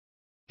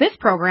This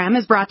program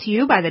is brought to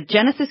you by the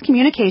Genesis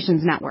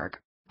Communications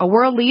Network, a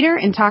world leader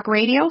in talk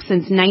radio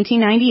since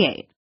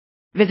 1998.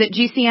 Visit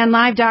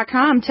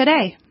GCNlive.com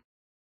today.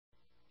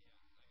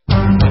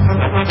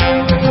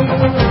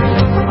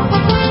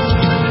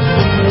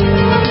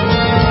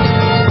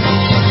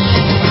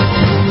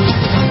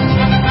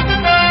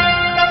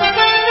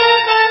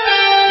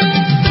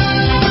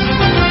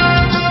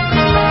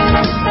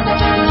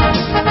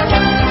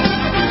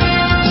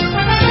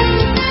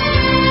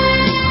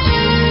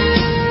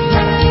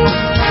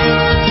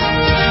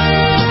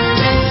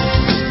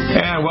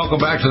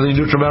 Welcome back to the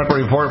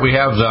NutriMedical Report. We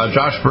have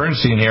Josh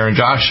Bernstein here. And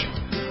Josh,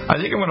 I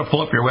think I'm going to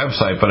pull up your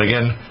website. But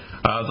again,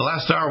 the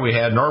last hour we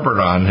had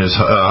Norbert on, his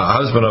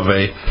husband of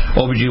a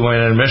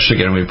OBGYN in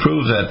Michigan. We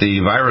proved that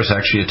the virus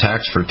actually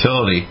attacks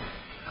fertility.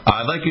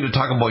 I'd like you to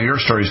talk about your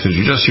stories because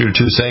you just heard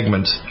two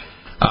segments.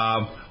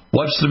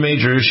 What's the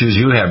major issues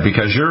you have?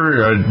 Because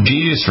you're a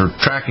genius for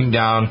tracking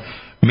down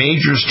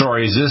major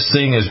stories. This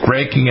thing is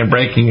breaking and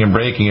breaking and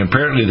breaking.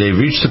 Apparently they've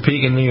reached the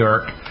peak in New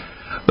York.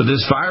 But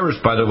this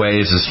virus, by the way,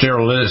 is a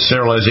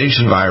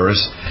sterilization virus.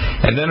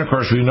 And then, of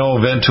course, we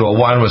know Ventura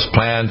 1 was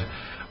planned,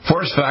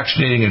 forced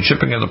vaccinating and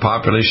chipping of the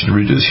population to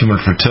reduce human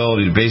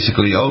fertility, to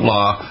basically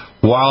outlaw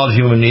wild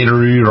human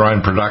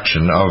uterine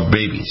production of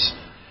babies.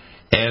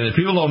 And if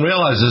people don't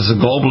realize there's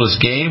a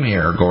globalist game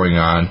here going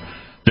on,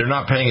 they're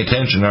not paying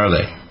attention, are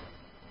they?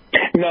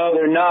 No,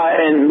 they're not.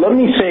 And let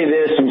me say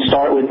this and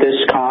start with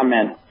this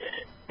comment.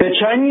 The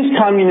Chinese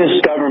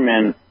Communist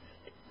government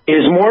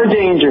is more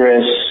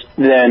dangerous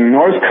than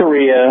North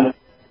Korea,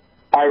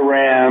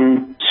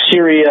 Iran,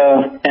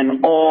 Syria,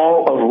 and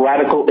all of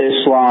radical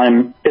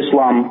Islam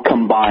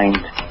combined.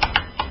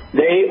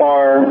 They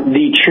are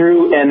the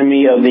true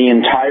enemy of the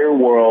entire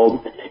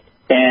world,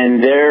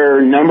 and their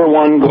number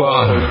one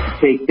goal is to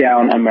take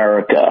down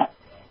America.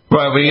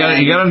 Right, but you got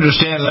to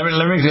understand. Let me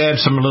add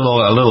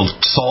a little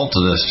salt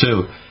to this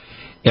too.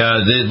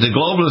 The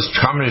globalist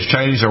communist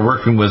Chinese are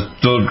working with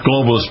the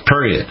globalist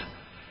period.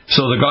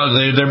 So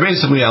they're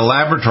basically a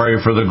laboratory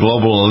for the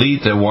global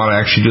elite that want to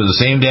actually do the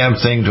same damn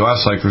thing to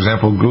us. Like, for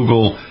example,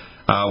 Google,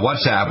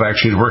 WhatsApp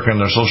actually is working on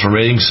their social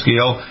rating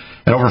scale.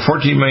 And over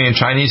 14 million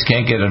Chinese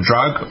can't get a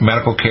drug,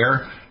 medical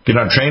care, get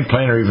on a train,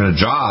 plane, or even a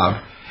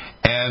job.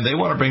 And they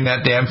want to bring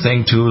that damn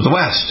thing to the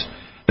West.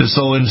 And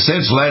so, in a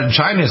sense,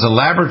 China is a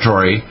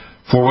laboratory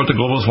for what the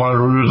globalists want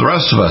to do to the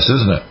rest of us,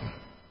 isn't it?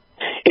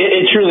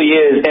 It truly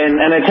is.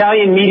 And an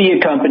Italian media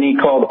company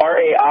called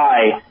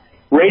RAI,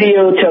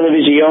 Radio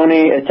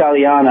Televisione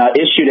Italiana,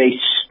 issued a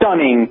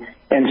stunning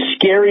and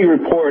scary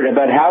report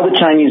about how the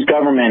Chinese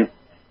government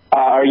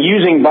are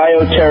using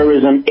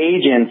bioterrorism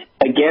agents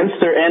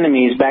against their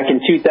enemies back in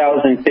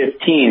 2015.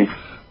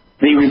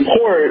 The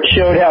report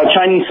showed how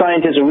Chinese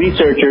scientists and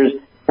researchers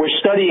were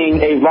studying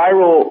a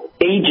viral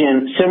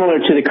agent similar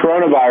to the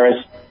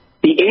coronavirus.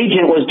 The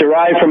agent was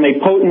derived from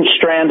a potent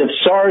strand of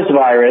SARS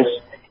virus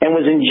and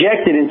was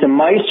injected into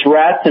mice,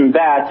 rats, and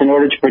bats in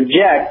order to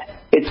project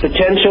its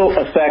potential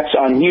effects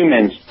on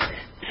humans.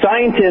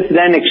 Scientists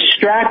then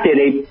extracted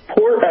a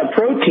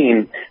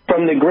protein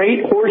from the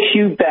great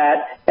horseshoe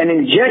bat and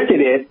injected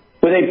it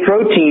with a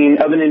protein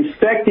of an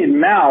infected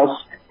mouse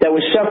that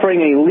was suffering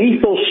a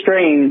lethal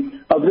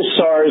strain of the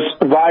SARS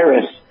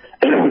virus.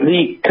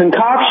 The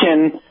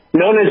concoction,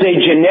 known as a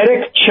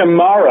genetic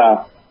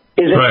chimera,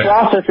 is a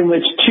process in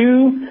which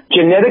two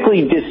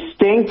genetically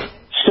distinct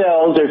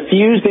cells are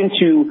fused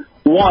into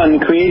one,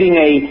 creating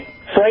a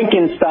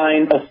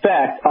Frankenstein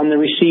effect on the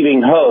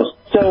receiving host.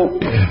 So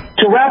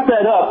to wrap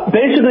that up,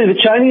 basically the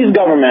Chinese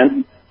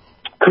government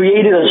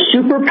created a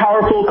super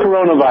powerful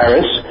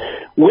coronavirus,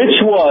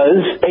 which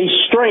was a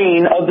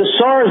strain of the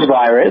SARS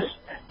virus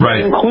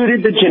that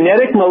included the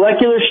genetic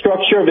molecular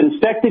structure of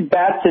infected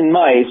bats and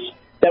mice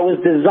that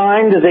was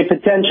designed as a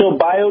potential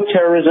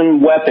bioterrorism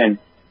weapon.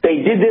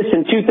 They did this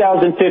in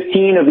 2015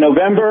 of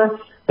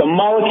November. The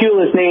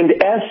molecule is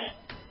named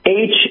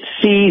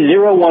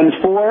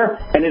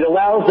HC014, and it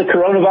allows the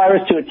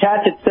coronavirus to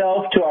attach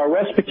itself to our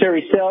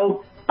respiratory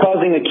cells,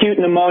 causing acute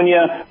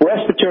pneumonia,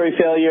 respiratory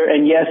failure,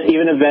 and yes,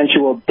 even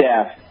eventual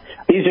death.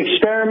 These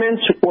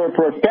experiments were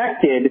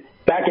perfected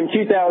back in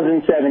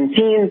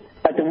 2017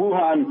 at the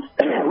Wuhan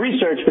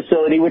Research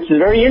Facility, which is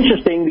very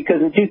interesting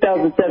because in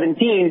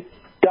 2017,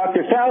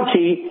 Dr.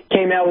 Fauci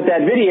came out with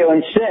that video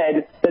and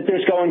said that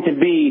there's going to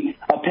be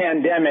a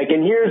pandemic. And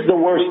here's the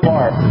worst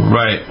part.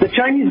 The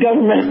Chinese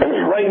government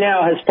right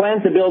now has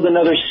plans to build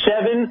another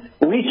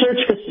 7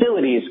 research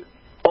facilities,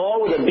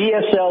 all with a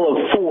BSL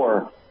of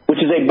 4,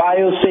 which is a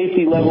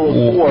biosafety level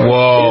of 4.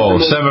 Whoa,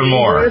 7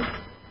 more.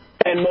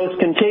 And most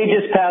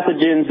contagious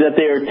pathogens that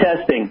they are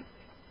testing.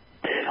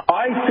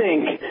 I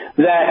think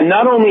that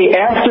not only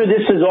after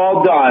this is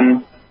all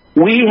done,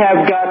 we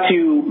have got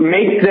to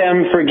make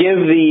them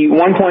forgive the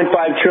 $1.5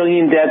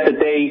 trillion debt that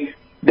they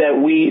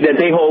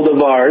hold of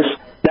ours.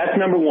 That's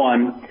number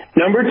one.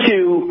 Number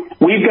two,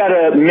 we've got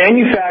to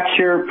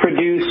manufacture,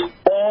 produce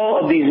all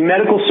all of these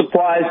medical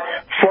supplies,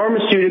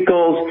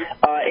 pharmaceuticals,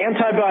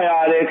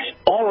 antibiotics,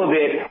 all of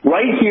it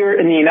right here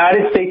in the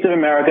United States of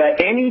America.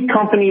 Any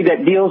company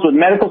that deals with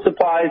medical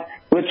supplies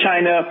with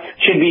China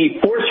should be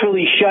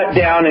forcefully shut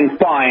down and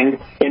fined,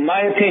 in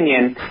my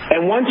opinion.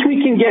 And once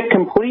we can get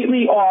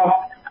completely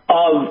off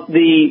of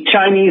the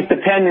Chinese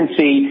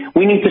dependency,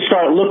 we need to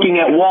start looking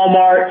at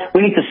Walmart.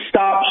 We need to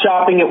stop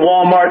shopping at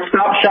Walmart,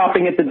 stop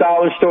shopping at the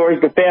dollar stores,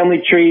 the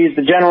Family Trees,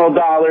 the General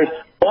Dollars,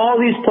 all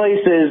these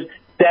places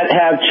that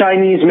have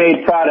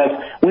Chinese-made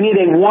products. We need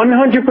a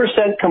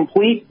 100%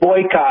 complete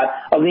boycott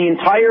of the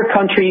entire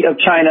country of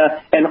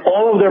China and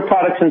all of their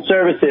products and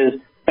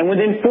services. And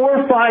within 4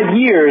 or 5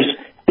 years,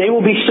 they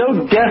will be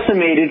so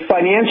decimated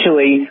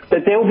financially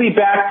that they will be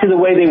back to the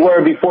way they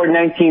were before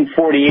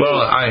 1948.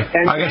 Well, I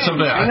got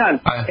something. Hang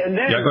on. And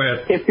then, go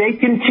ahead. if they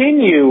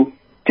continue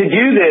to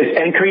do this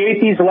and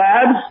create these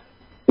labs,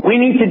 we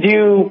need to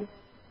do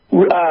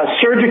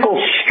surgical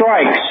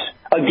strikes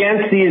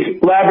against these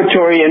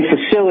laboratory and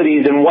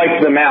facilities and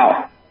wipe them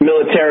out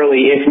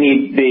militarily if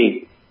need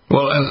be.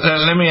 Well,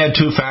 let me add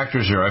 2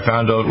 factors here. I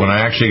found out when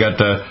I actually got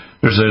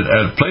there's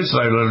a place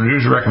that I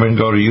usually recommend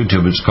go to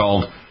YouTube. It's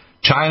called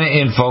China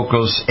in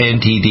Focus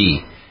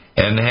NTD,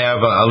 and they have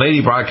a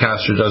lady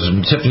broadcaster does it,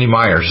 Tiffany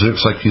Myers. It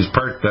looks like she's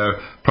part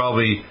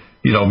probably,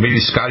 maybe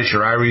Scottish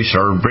or Irish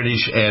or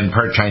British and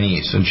part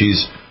Chinese, and she's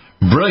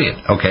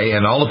brilliant, okay?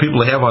 And all the people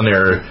they have on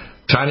there,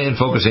 China in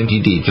Focus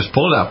NTD, just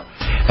pull it up,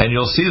 and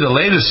you'll see the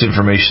latest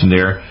information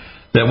there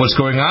that what's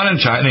going on in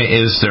China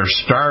is they're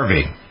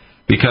starving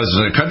because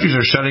the countries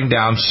are shutting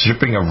down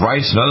shipping of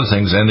rice and other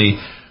things, and the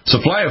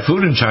supply of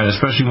food in China,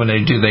 especially when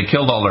they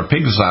killed all their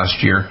pigs last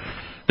year.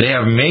 They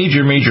have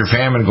major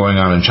famine going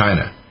on in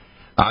China.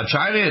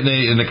 China,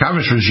 in the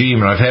communist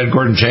regime, and I've had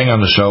Gordon Chang on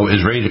the show,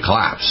 is ready to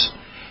collapse.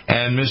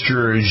 And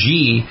Mr.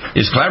 Xi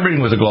is collaborating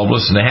with the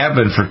globalists, and they have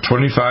been for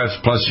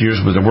 25-plus years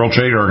with the World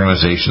Trade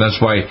Organization. That's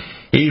why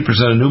 80%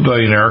 of new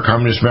billionaire are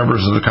communist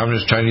members of the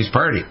Communist Chinese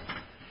Party.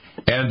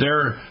 And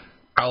they're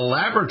a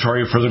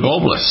laboratory for the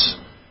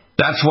globalists.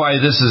 That's why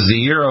this is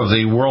the year of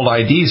the World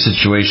ID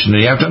situation.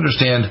 And you have to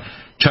understand,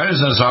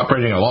 China's not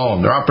operating alone.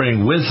 They're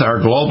operating with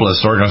our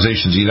globalist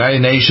organizations, the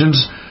United Nations,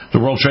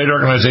 the World Trade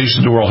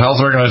Organization, the World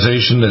Health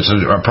Organization, that's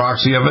a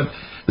proxy of it,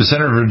 the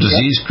Center for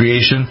Disease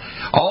Creation,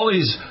 all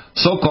these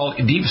so-called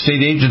deep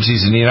state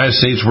agencies in the United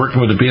States working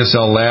with the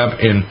BSL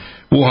lab in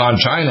Wuhan,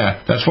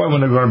 China. That's why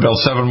when they're going to build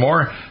 7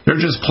 more, they're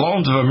just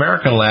clones of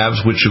American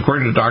labs, which,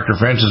 according to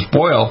Dr. Francis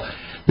Boyle,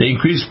 they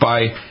increased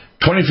by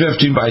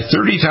 2015 by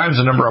 30 times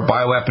the number of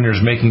bioweaponers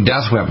making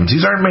death weapons.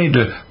 These aren't made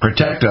to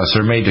protect us.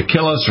 They're made to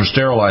kill us or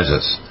sterilize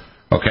us.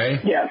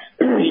 Okay? Yes.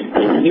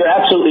 You're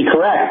absolutely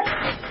correct.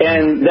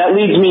 And that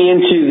leads me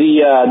into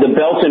the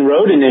Belt and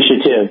Road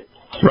Initiative,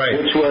 right,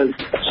 which was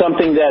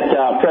something that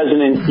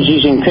President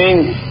Xi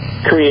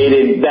Jinping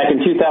created back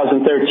in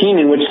 2013,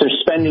 in which they're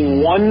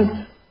spending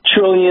 $1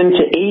 trillion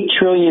to $8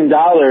 trillion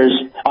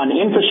on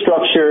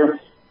infrastructure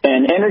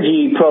and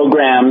energy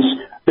programs,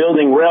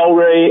 building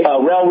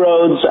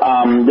railroads,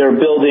 they're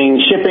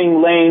building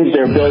shipping lanes,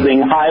 they're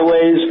building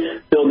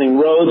highways, building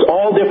roads,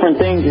 all different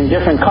things in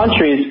different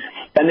countries,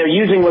 and they're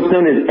using what's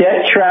known as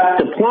debt trap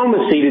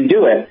diplomacy to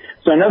do it.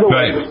 So in other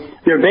words,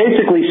 they're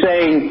basically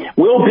saying,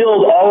 we'll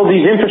build all of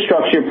these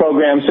infrastructure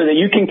programs so that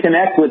you can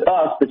connect with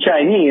us, the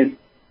Chinese,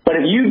 but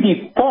if you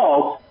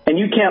default and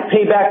you can't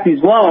pay back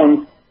these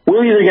loans,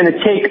 we're either going to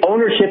take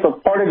ownership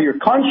of part of your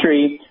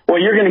country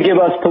or you're going to give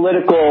us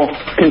political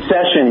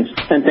concessions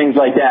and things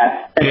like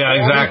that. And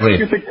yeah, exactly.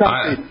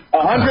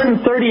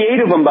 138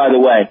 of them, by the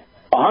way.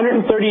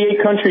 138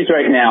 countries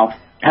right now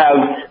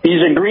have these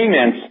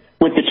agreements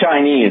with the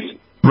Chinese.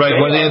 Right.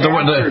 Well,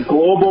 the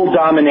global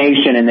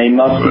domination, and they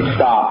must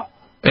stop.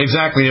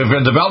 Exactly. In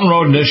the Belt and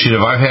Road Initiative,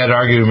 I've had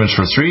arguments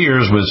for 3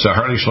 years with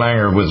Harley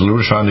Schlanger, with the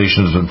LaRouche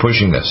Foundation, has been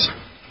pushing this.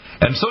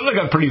 And suddenly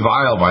got pretty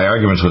vile by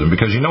arguments with him,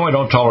 because I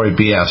don't tolerate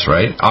BS,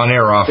 right? On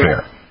air, off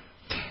air.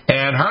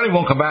 And Harley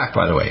won't come back,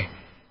 by the way.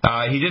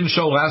 He didn't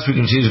show last week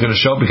and he was going to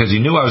show because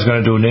he knew I was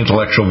going to do an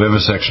intellectual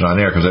vivisection on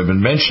air, because I've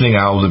been mentioning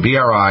how the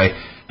BRI,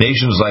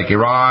 nations like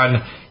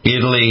Iran,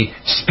 Italy,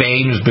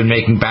 Spain, has been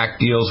making back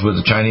deals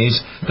with the Chinese.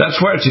 That's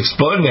where it's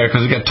exploding there,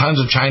 because they got tons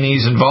of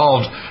Chinese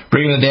involved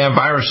bringing the damn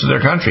virus to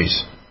their countries.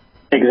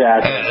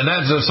 Exactly. And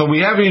that's so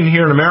we have in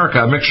here in America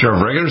a mixture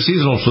of regular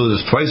seasonal flu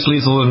that's twice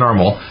lethal than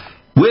normal,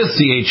 with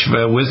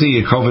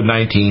the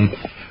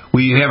COVID-19,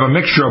 we have a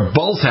mixture of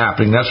both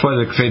happening. That's why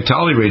the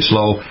fatality rate's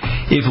low.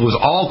 If it was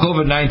all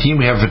COVID-19,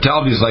 we have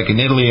fatalities like in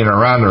Italy and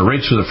Iran, they're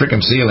right through the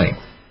frickin' ceiling.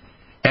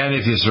 And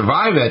if you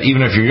survive it,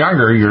 even if you're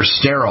younger, you're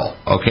sterile,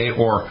 okay,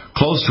 or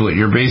close to it.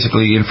 You're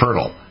basically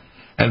infertile.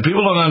 And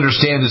people don't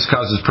understand this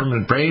causes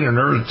permanent brain or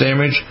nerve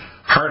damage,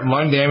 heart and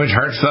lung damage,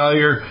 heart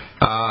failure.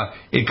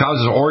 It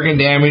causes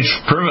organ damage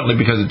permanently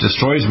because it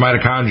destroys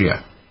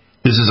mitochondria.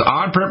 This is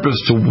on purpose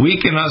to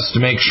weaken us,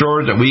 to make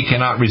sure that we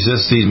cannot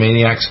resist these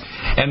maniacs,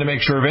 and to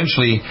make sure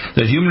eventually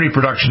that human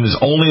reproduction is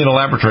only in a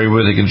laboratory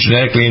where they can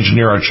genetically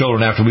engineer our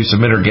children after we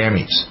submit our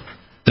gametes.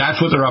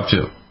 That's what they're up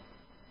to.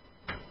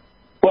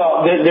 Well,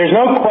 Well, there's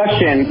no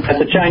question that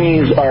the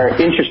Chinese are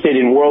interested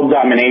in world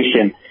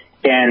domination,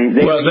 and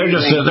they're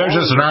just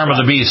an arm of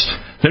the beast.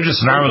 They're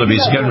just an arm of the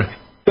beast.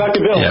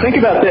 Dr. Bill, think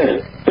about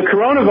this: the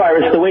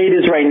coronavirus, the way it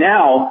is right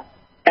now,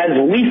 as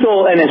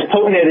lethal and as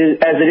potent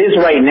as it is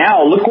right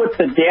now, look what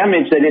the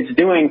damage that it's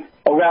doing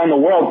around the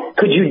world.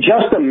 Could you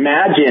just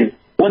imagine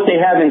what they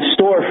have in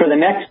store for the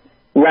next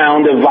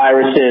round of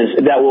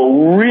viruses that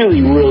will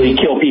really, really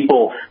kill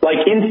people, like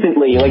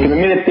instantly, like the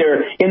minute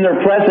they're in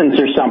their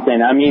presence or something?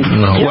 I mean,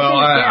 let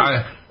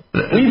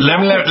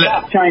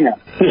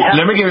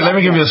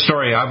me give you a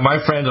story. My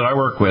friend that I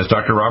work with,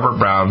 Dr. Robert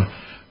Brown,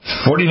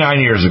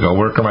 49 years ago,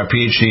 worked on my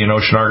PhD in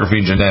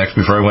oceanography and genetics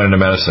before I went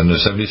into medicine in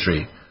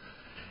 73.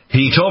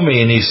 He told me,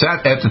 and he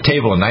sat at the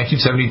table in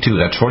 1972,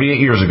 that's 48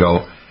 years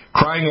ago,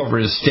 crying over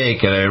his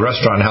steak at a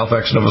restaurant in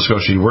Halifax, Nova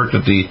Scotia. He worked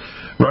at the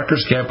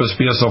Rutgers campus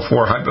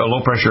PSO4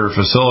 low-pressure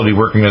facility,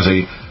 working as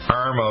a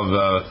arm of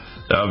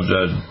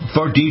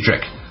Fort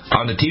Detrick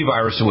on the T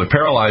virus that would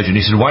paralyze you. And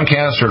he said one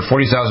canister at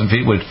 40,000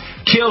 feet would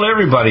kill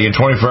everybody in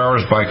 24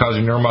 hours by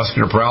causing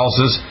neuromuscular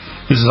paralysis.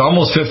 This is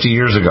almost 50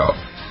 years ago.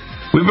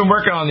 We've been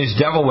working on these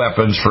devil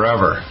weapons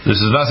forever.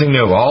 This is nothing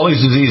new. All these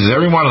diseases,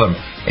 every one of them,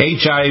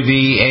 HIV,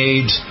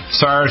 AIDS,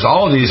 SARS,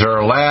 all of these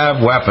are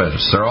lab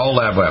weapons. They're all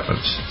lab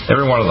weapons.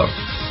 Every one of them.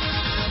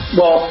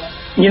 Well,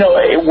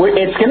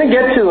 it's going to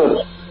get to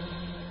a...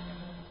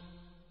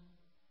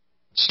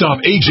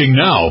 Stop aging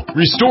now.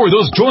 Restore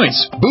those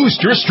joints. Boost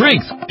your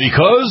strength.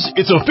 Because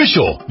it's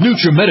official.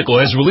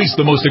 NutriMedical has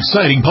released the most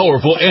exciting,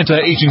 powerful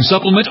anti-aging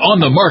supplement on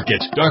the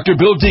market. Dr.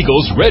 Bill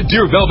Deagle's Red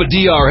Deer Velvet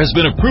DR has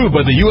been approved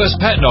by the U.S.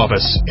 Patent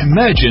Office.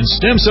 Imagine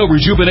stem cell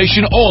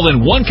rejuvenation all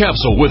in one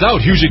capsule without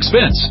huge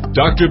expense.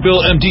 Dr.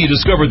 Bill MD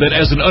discovered that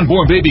as an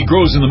unborn baby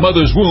grows in the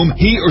mother's womb,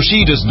 he or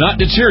she does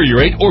not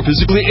deteriorate or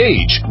physically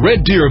age.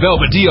 Red Deer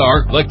Velvet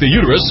DR, like the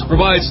uterus,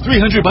 provides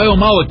 300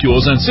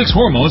 biomolecules and 6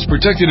 hormones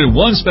protected in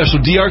one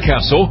special DR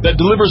capsule that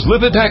delivers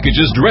lipid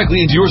packages directly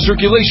into your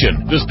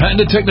circulation. This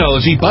patented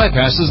technology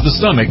bypasses the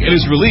stomach and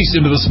is released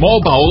into the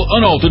small bowel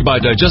unaltered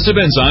by digestive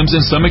enzymes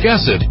and stomach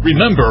acid.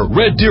 Remember,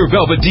 Red Deer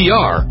Velvet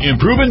DR.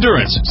 Improve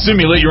endurance,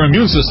 stimulate your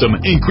immune system,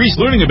 increase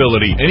learning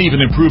ability, and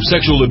even improve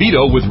sexual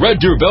libido with Red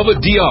Deer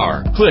Velvet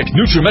DR. Click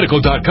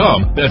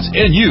NutriMedical.com, that's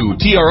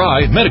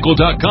NUTRI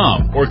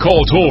Medical.com, or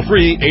call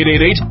toll-free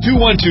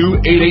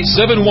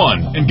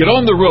 888-212-8871 and get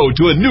on the road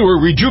to a newer,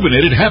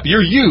 rejuvenated,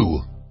 happier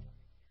you.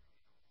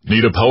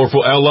 Need a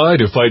powerful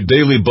ally to fight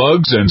daily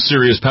bugs and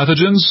serious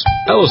pathogens?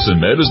 Allicin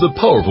Med is the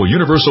powerful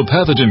universal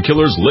pathogen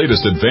killer's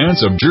latest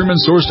advance of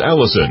German-sourced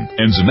allicin,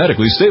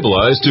 enzymatically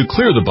stabilized to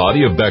clear the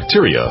body of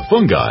bacteria,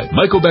 fungi,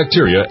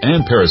 mycobacteria,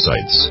 and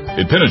parasites.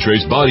 It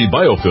penetrates body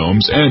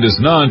biofilms and is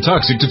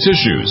non-toxic to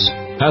tissues.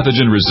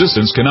 Pathogen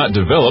resistance cannot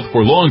develop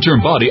for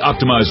long-term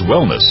body-optimized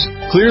wellness.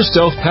 Clear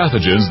stealth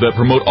pathogens that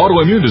promote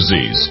autoimmune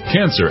disease,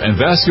 cancer, and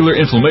vascular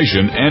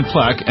inflammation and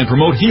plaque and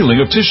promote healing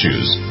of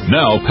tissues.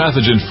 Now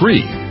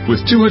pathogen-free.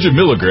 With 200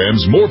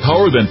 milligrams more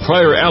power than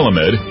prior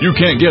Alamed, you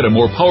can't get a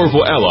more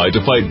powerful ally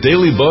to fight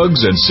daily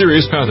bugs and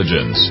serious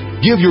pathogens.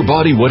 Give your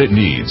body what it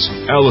needs.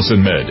 Allicin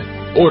Med.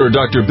 Order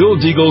Dr. Bill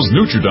Deagle's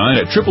Nutridyne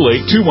at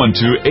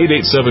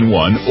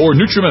 888-212-8871 or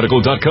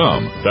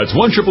NutriMedical.com. That's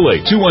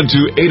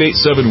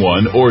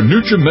 1-888-212-8871 or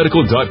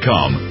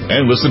NutriMedical.com.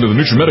 And listen to the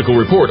NutriMedical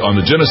Report on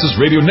the Genesis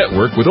Radio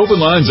Network with open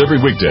lines every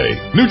weekday.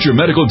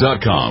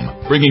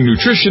 NutriMedical.com, bringing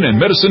nutrition and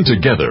medicine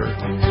together.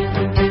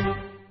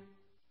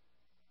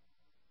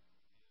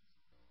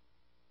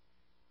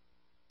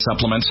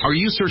 Supplements. Are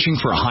you searching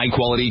for a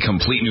high-quality,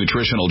 complete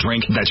nutritional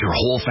drink that your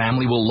whole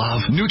family will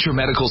love?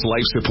 NutriMedical's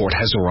Life Support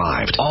has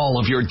arrived.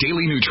 All of your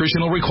daily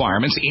nutritional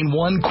requirements in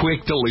one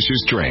quick,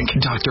 delicious drink.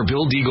 Dr.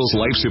 Bill Deagle's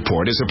Life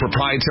Support is a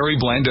proprietary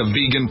blend of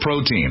vegan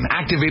protein,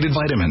 activated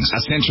vitamins,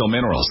 essential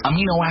minerals,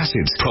 amino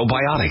acids,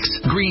 probiotics,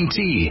 green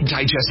tea,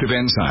 digestive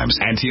enzymes,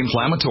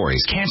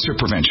 anti-inflammatories, cancer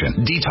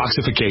prevention,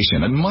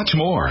 detoxification, and much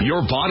more.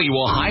 Your body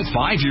will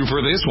high-five you for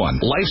this one.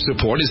 Life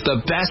Support is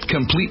the best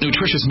complete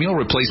nutritious meal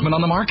replacement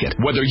on the market.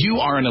 Whether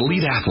you are an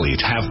elite athlete,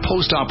 have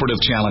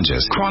post-operative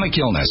challenges, chronic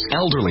illness,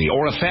 elderly,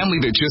 or a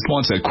family that just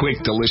wants a quick,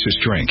 delicious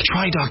drink,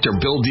 try Dr.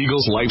 Bill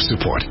Deagle's Life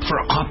Support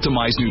for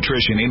optimized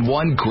nutrition in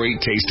one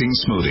great-tasting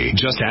smoothie.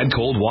 Just add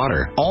cold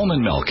water, almond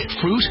milk,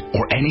 fruit,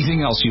 or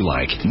anything else you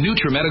like.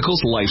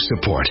 NutriMedical's Life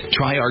Support.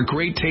 Try our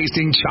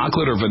great-tasting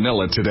chocolate or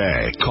vanilla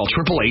today. Call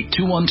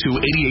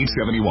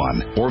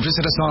 888-212-8871 or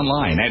visit us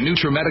online at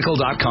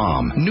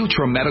NutriMedical.com.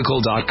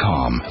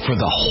 NutriMedical.com for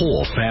the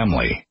whole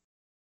family.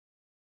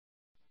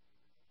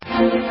 And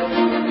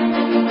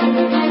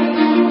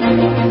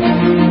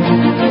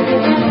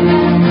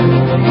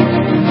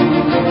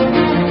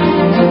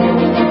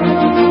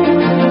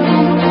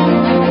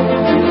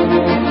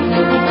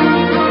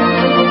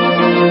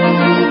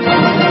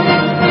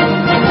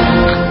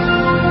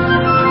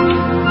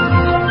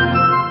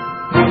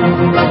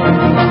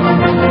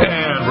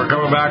we're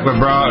coming back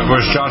with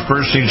Josh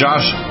Bernstein.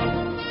 Josh,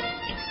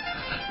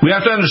 we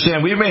have to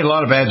understand we've made a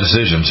lot of bad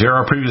decisions. Here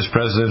are our previous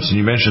presidents, and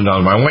you mentioned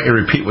on them. I want you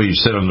to repeat what you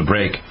said on the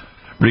break.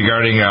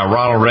 regarding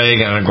Ronald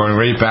Reagan and going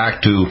right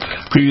back to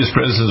previous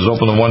presidents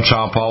open the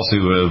one-child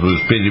policy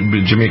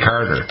was Jimmy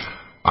Carter.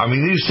 I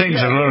mean, these things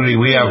are literally,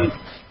 we have...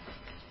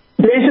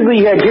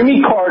 Basically, you had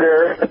Jimmy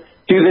Carter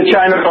do the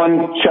China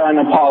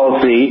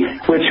policy,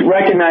 which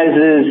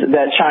recognizes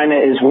that China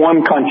is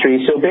one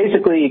country. So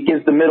basically, it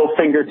gives the middle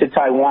finger to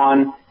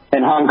Taiwan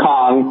and Hong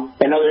Kong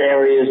and other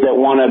areas that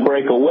want to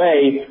break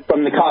away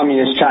from the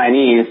communist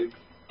Chinese.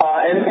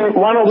 And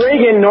Ronald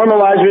Reagan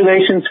normalized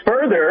relations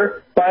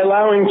further by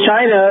allowing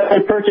China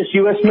to purchase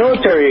U.S.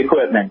 military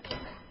equipment.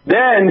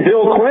 Then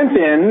Bill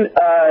Clinton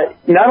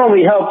not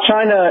only helped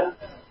China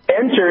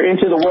enter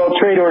into the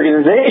World Trade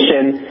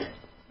Organization,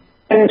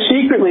 and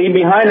secretly,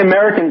 behind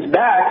Americans'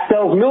 back,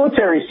 sells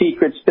military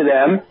secrets to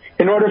them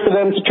in order for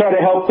them to try to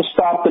help to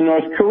stop the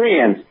North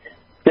Koreans.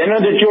 Then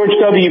under George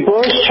W.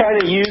 Bush,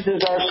 China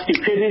uses our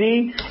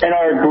stupidity and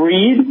our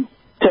greed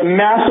to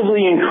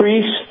massively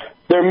increase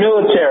their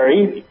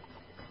military.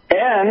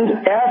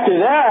 And after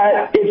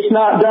that, it's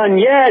not done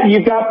yet.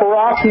 You've got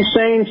Barack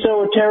Hussein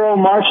Soetoro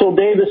Marshall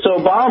Davis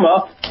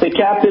Obama, the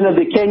captain of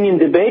the Kenyan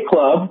Debate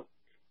Club.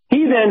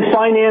 He then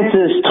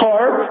finances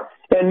TARP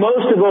and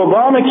most of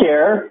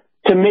Obamacare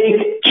to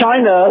make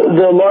China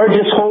the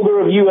largest holder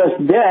of U.S.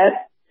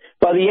 debt.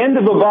 By the end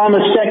of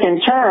Obama's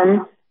second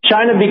term,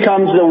 China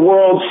becomes the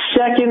world's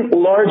second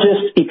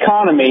largest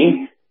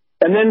economy.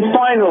 And then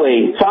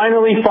finally,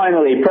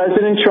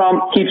 President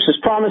Trump keeps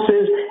his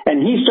promises,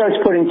 and he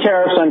starts putting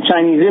tariffs on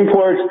Chinese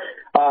imports,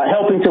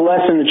 helping to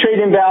lessen the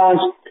trade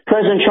imbalance.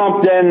 President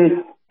Trump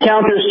then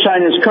counters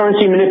China's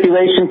currency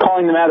manipulation,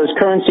 calling them out as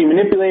currency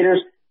manipulators,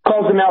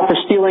 calls them out for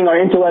stealing our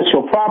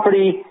intellectual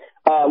property,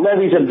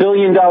 levies $1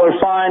 billion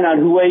fine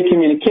on Huawei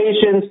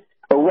Communications,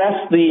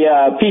 arrests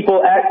the people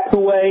at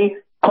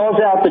Huawei,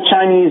 calls out the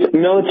Chinese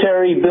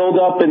military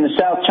buildup in the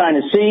South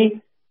China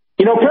Sea.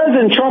 You know,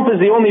 President Trump is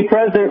the only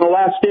president in the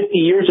last 50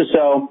 years or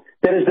so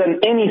that has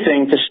done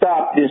anything to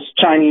stop this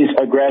Chinese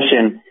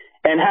aggression.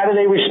 And how do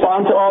they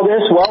respond to all this?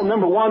 Well,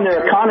 number one,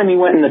 their economy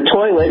went in the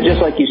toilet,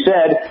 just like you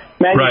said.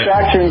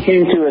 Manufacturing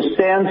came to a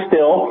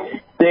standstill.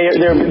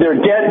 Their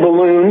debt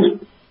ballooned.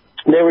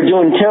 They were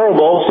doing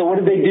terrible. So what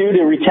did they do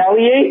to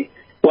retaliate?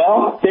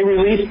 Well, they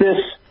released this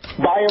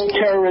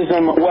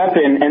bioterrorism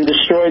weapon and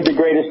destroyed the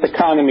greatest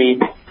economy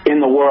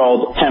in the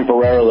world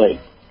temporarily.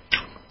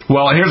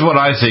 Well, here's what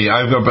I see.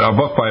 I've got a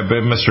book by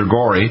Mr.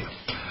 Gorey.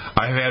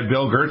 I've had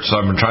Bill Gertz.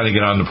 I've been trying to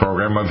get on the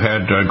program. I've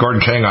had Gordon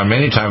Chang on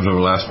many times over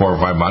the last 4 or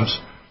 5 months.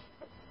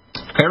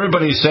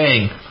 Everybody's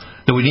saying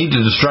that we need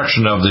the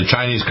destruction of the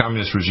Chinese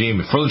communist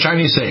regime for the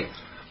Chinese sake.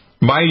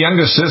 My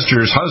youngest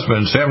sister's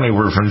husband's family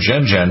were from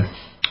Shenzhen,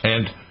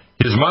 and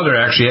his mother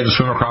actually had to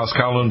swim across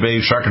Kowloon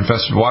Bay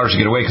shark-infested waters to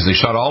get away because they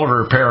shot all of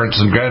her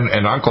parents and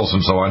uncles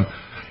and so on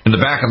in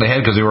the back of the head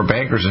because they were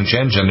bankers in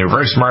Shenzhen. They were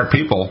very smart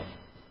people.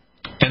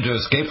 And to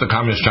escape the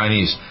communist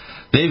Chinese.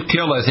 They've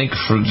killed, I think,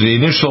 for the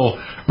initial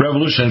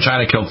revolution in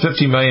China, killed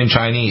 50 million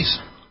Chinese.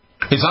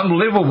 It's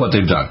unbelievable what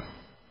they've done.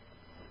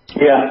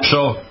 Yeah.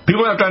 So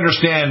people have to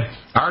understand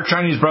our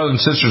Chinese brothers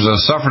and sisters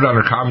have suffered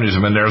under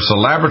communism, and there's a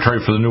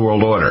laboratory for the New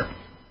World Order.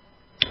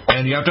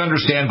 And you have to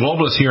understand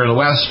globalists here in the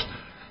West,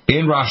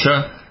 in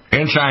Russia,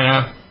 in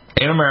China,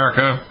 in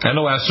America, and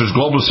the West, there's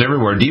globalists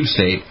everywhere, deep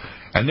state,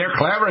 and they're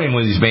collaborating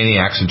with these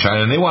maniacs in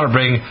China, and they want to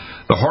bring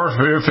the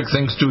horrific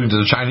things doing to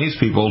the Chinese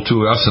people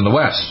to us in the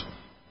West.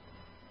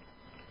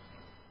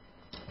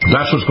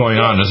 That's what's going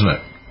on, isn't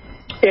it?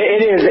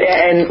 It is,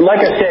 and like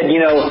I said, you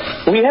know,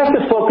 we have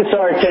to focus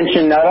our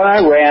attention not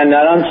on Iran,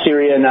 not on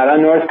Syria, not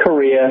on North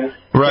Korea,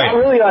 not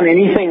really on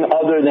anything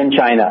other than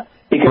China,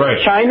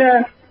 because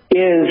China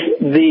is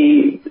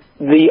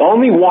the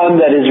only one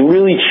that is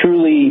really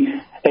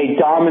truly a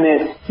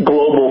dominant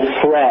global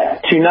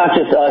threat to not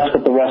just us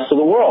but the rest of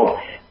the world,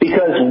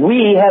 because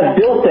we have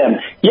built them.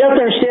 You have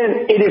to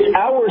understand, it is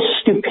our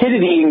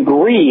stupidity and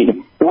greed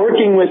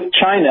working with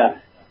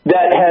China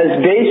that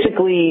has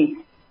basically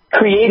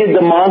created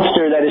the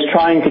monster that is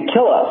trying to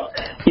kill us.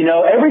 You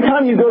know, every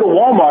time you go to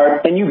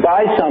Walmart and you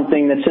buy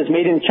something that says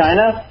made in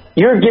China,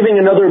 you're giving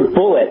another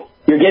bullet.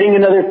 You're getting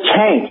another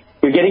tank.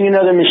 You're getting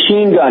another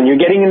machine gun.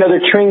 You're getting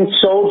another trained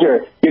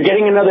soldier. You're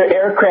getting another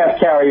aircraft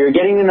carrier. You're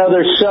getting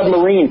another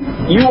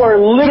submarine. You are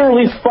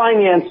literally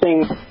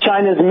financing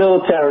China's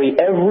military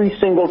every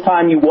single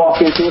time you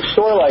walk into a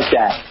store like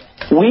that.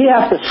 We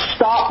have to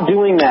stop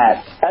doing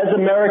that. As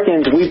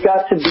Americans, we've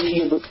got to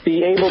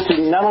be able to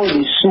not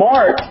only be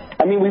smart.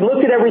 I mean, we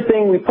look at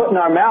everything we put in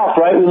our mouth,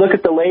 right? We look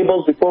at the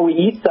labels before we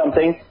eat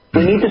something.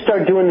 We need to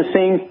start doing the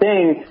same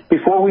thing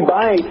before we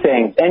buy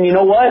anything. And you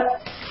know what?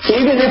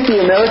 Even if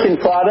the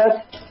American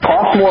product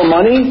costs more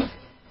money,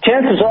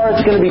 chances are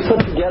it's going to be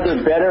put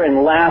together better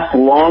and last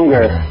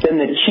longer than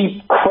the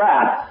cheap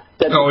crap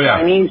that the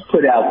Chinese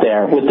put out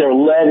there with their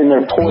lead and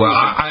their poison. Well,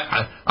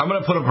 I'm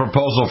going to put a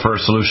proposal for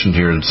a solution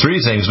here. It's 3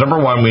 things. Number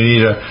 1, we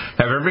need to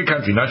have every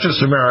country, not just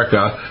America,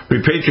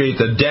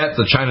 repatriate the debt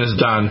that China's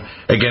done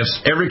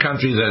against every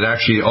country that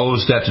actually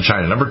owes debt to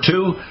China. Number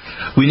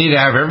 2, we need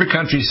to have every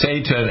country say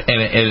to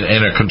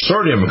in a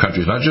consortium of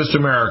countries, not just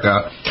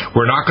America,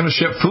 we're not going to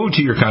ship food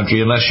to your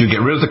country unless you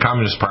get rid of the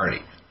Communist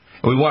Party.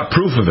 and we want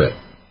proof of it.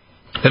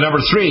 And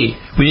number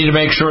 3, we need to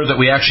make sure that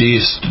we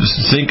actually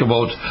think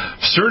about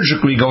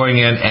surgically going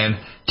in and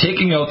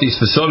taking out these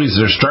facilities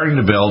that are starting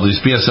to build,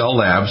 these BSL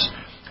labs,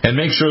 and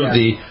make sure that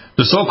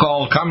the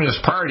so-called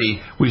Communist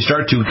Party, we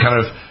start to kind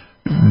of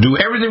do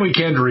everything we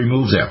can to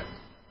remove them.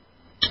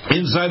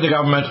 Inside the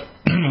government,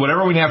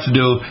 whatever we have to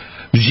do,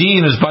 Xi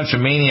and his bunch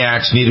of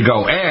maniacs need to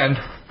go, and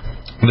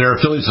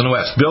their affiliates in the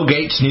West. Bill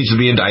Gates needs to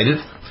be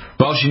indicted.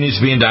 Fauci needs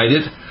to be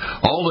indicted.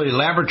 All the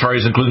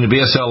laboratories, including the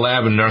BSL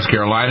lab in North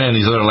Carolina and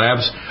these other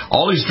labs,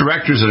 all these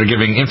directors that are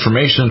giving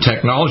information and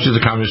technology to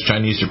the Communist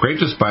Chinese to create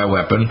this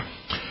bioweapon,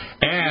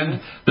 and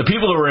the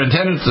people who were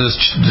attending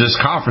this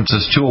conference,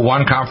 this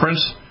 201 conference,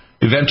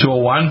 Event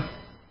 201,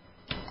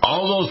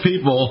 all those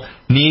people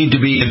need to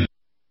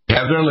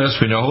have their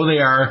list. We know who they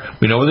are.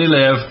 We know where they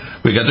live.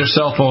 We got their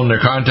cell phone, their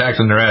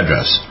contact, and their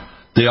address.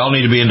 They all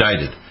need to be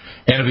indicted.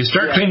 And if we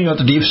start cleaning out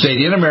the deep state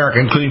in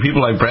America, including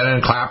people like Brennan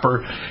and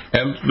Clapper,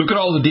 and look at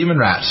all the demon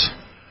rats.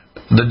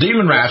 The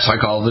demon rats, I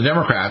call the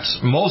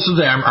Democrats, most of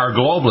them are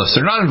globalists.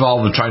 They're not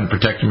involved with trying to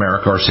protect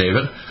America or save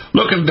it.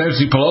 Look at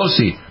Nancy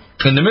Pelosi.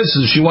 In the midst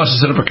of she wants to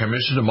set up a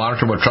commission to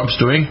monitor what Trump's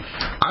doing.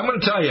 I'm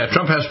going to tell you,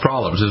 Trump has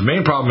problems. His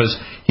main problem is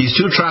he's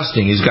too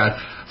trusting. He's got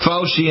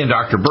Fauci and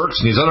Dr. Birx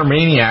and these other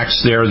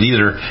maniacs. They're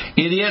either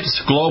idiots,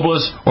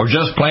 globalists, or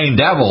just plain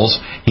devils.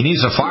 He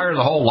needs to fire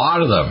the whole lot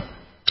of them.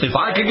 If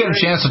I could get a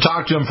chance to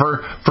talk to him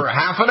for a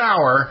half an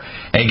hour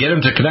and get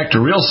him to connect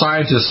to real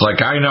scientists like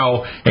I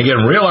know and get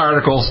him real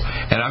articles,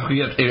 and I could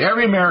get, if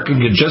every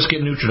American could just get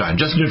Nutridyne,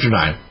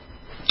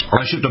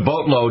 I shipped a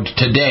boatload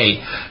today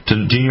to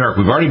New York.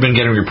 We've already been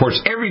getting reports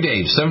every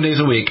day, 7 days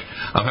a week,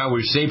 of how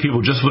we save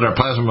people just with our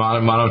plasma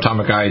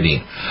monatomic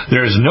iodine.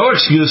 There is no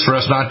excuse for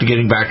us not to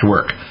getting back to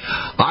work.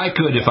 I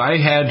could, if I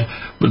had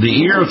the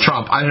ear of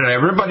Trump, I'd have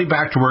everybody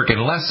back to work in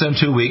less than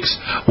 2 weeks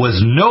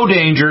with no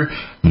danger,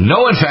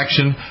 no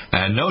infection,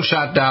 and no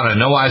shutdown, and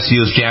no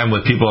ICUs jammed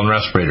with people on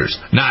respirators.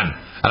 None.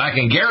 And I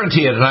can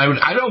guarantee it, and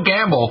I don't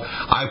gamble.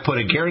 I put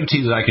a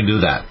guarantee that I can do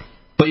that.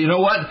 But you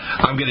know what?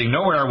 I'm getting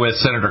nowhere with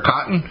Senator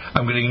Cotton.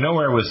 I'm getting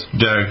nowhere with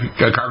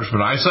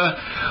Congressman Issa.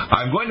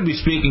 I'm going to be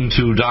speaking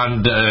to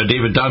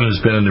David Dunn,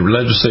 who's been in the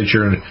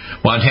legislature in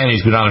Montana.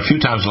 He's been on a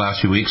few times the last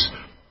few weeks.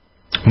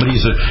 But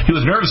he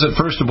was nervous at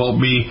first about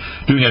me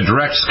doing a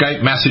direct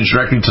Skype message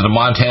directly to the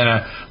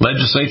Montana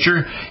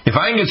legislature. If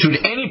I can get through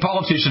to any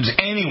politicians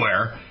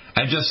anywhere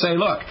and just say,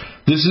 look,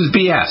 this is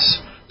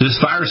BS. This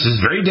virus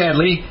is very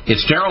deadly. It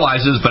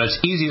sterilizes, but it's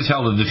easy as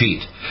hell to defeat.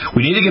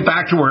 We need to get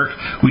back to work.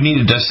 We need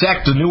to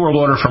dissect the New World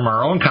Order from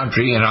our own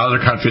country and other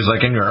countries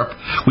like in Europe.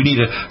 We need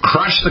to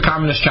crush the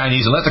Communist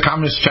Chinese and let the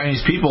Communist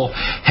Chinese people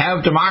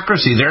have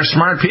democracy. They're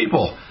smart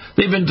people.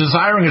 They've been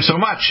desiring it so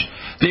much.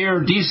 They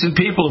are decent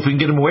people if we can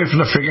get them away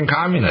from the friggin'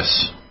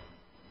 communists.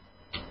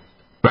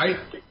 Right?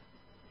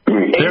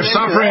 They're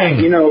suffering.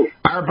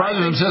 Our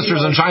brothers and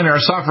sisters in China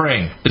are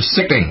suffering. It's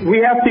sickening. We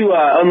have to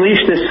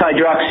unleash this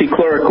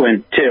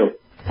hydroxychloroquine, too.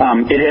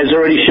 It has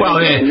already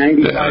shown a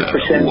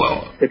 95%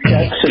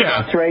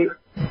 success rate.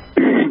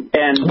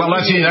 And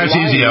that's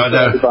easy.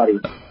 The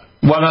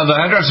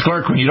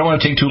hydroxychloroquine, you don't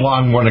want to take too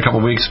long, more than a couple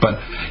of weeks, but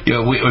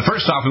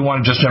first off, we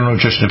wanted just general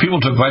nutrition. If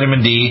people took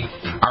vitamin D,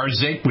 our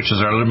zinc, which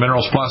is our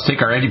Minerals Plus,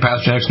 take our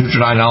antipathogenics,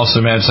 Nutridyne,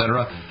 Allicin,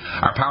 etc.,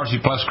 our Power C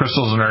Plus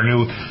crystals, and our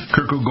new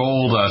Kirku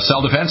Gold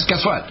cell defense,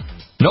 guess what?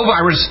 No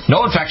virus,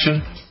 no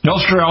infection, no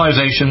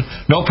sterilization,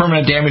 no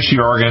permanent damage to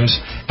your organs,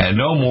 and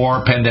no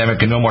more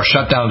pandemic and no more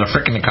shutdown of the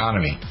frickin'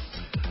 economy.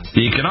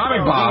 The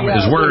economic bomb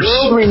is worse.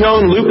 The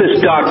world-renowned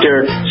lupus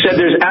doctor said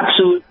there's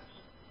absolute...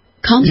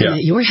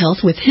 Complement your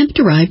health with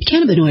hemp-derived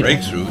cannabinoid.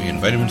 Breakthrough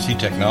in vitamin C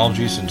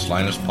technology since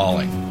Linus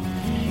Pauling.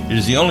 It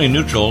is the only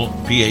neutral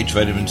pH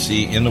vitamin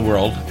C in the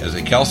world as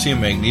a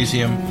calcium,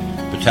 magnesium,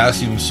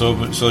 potassium,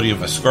 sodium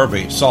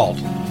ascorbate salt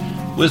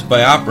with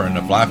BioPerine,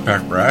 a black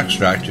pepper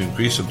extract to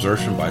increase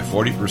absorption by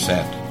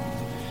 40%.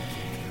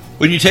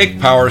 When you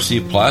take Power C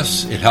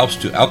Plus, it helps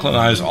to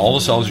alkalinize all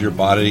the cells of your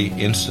body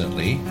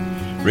instantly,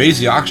 raise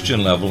the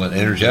oxygen level and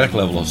energetic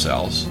level of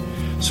cells,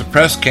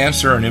 suppress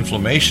cancer and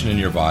inflammation in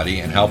your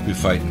body, and help you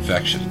fight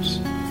infections.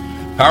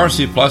 Power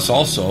C Plus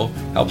also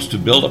helps to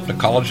build up the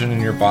collagen in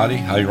your body,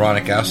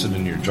 hyaluronic acid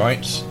in your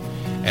joints,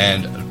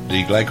 and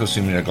the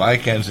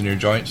glycosaminoglycans in your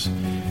joints,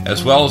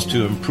 as well as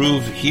to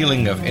improve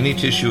healing of any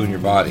tissue in your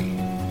body.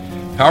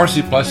 Power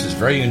C Plus is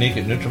very unique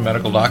at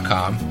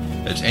NutriMedical.com.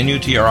 That's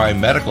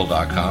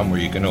NutriMedical.com, where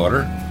you can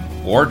order,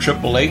 or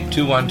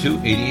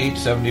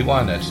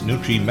 888-212-8871. That's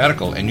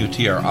NutriMedical,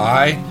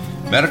 N-U-T-R-I,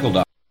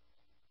 medical.com.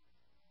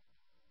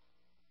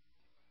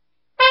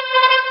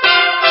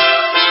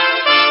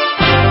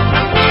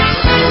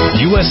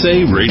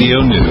 USA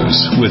Radio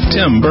News with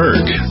Tim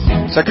Berg.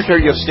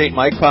 Secretary of State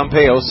Mike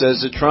Pompeo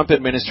says the Trump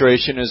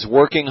administration is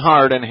working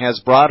hard and has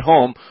brought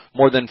home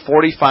more than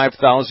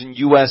 45,000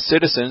 U.S.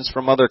 citizens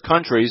from other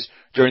countries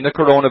during the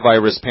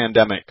coronavirus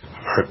pandemic.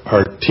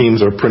 Our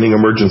teams are printing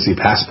emergency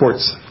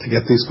passports to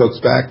get these folks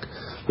back.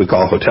 We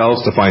call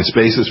hotels to find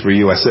spaces for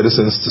U.S.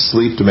 citizens to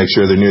sleep, to make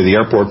sure they're near the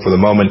airport for the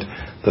moment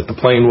that the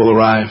plane will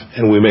arrive,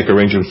 and we make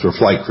arrangements for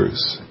flight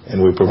crews,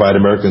 and we provide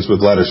Americans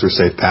with letters for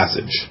safe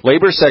passage.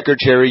 Labor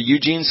Secretary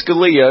Eugene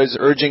Scalia is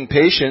urging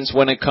patience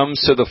when it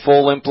comes to the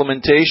full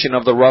implementation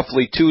of the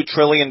roughly $2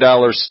 trillion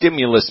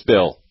stimulus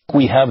bill.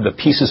 We have the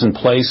pieces in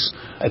place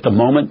at the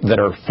moment that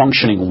are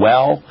functioning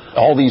well.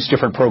 All these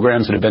different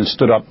programs that have been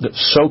stood up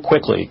so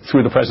quickly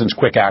through the President's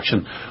quick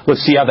action.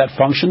 Let's see how that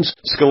functions.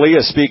 Scalia,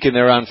 speaking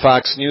there on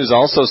Fox News,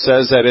 also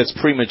says that it's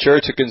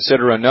premature to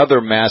consider another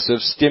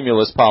massive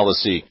stimulus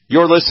policy.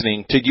 You're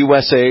listening to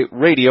USA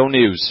Radio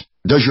News.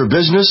 Does your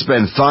business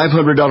spend $500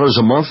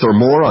 a month or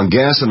more on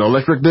gas and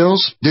electric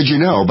bills? Did you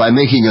know by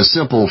making a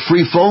simple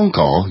free phone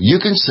call, you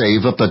can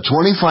save up to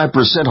 25%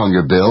 on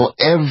your bill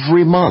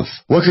every month?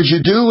 What could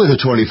you do with a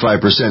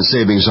 25%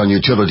 savings on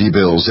utility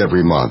bills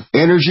every month?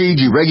 Energy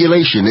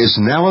deregulation is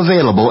now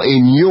available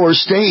in your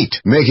state.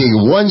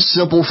 Making one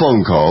simple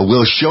phone call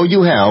will show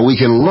you how we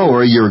can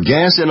lower your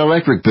gas and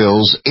electric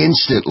bills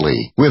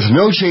instantly, with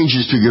no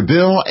changes to your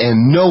bill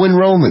and no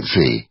enrollment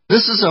fee.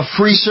 This is a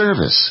free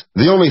service.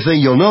 The only thing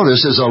you'll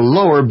notice is a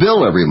lower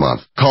bill every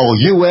month. Call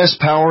U.S.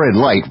 Power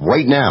and Light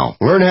right now.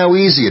 Learn how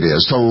easy it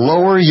is to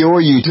lower your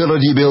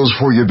utility bills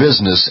for your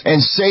business and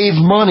save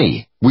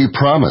money. We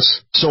promise.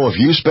 So if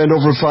you spend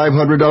over $500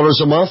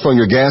 a month on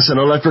your gas and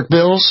electric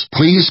bills,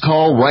 please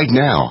call right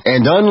now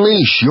and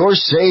unleash your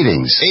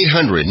savings.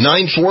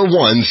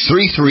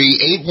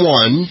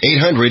 800-941-3381.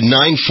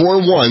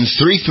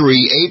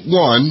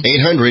 800-941-3381.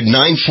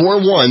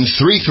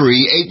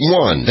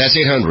 800-941-3381. That's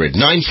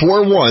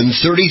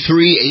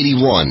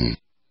 800-941-3381.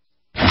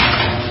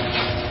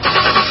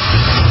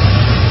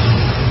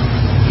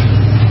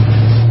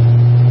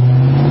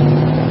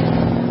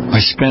 I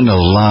spend a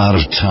lot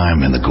of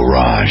time in the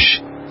garage,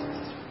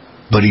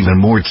 but even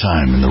more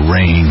time in the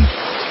rain,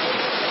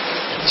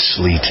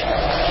 sleet,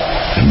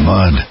 and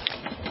mud.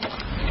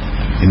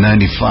 In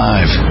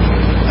 95,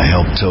 I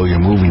helped tow your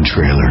moving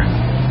trailer.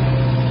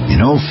 In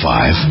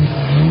 05,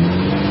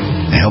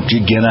 I helped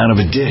you get out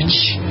of a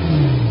ditch.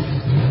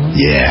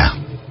 Yeah,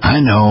 I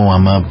know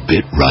I'm a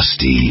bit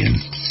rusty, and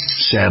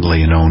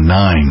sadly in 09,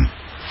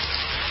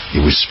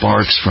 it was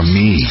sparks from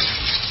me,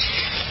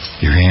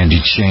 your handy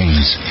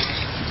chains,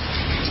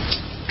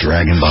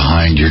 dragging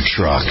behind your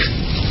truck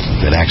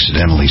that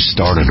accidentally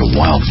started a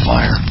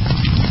wildfire.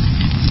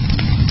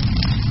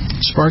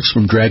 Sparks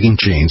from dragging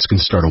chains can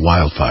start a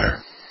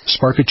wildfire.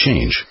 Spark a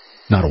change,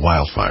 not a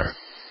wildfire.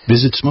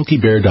 Visit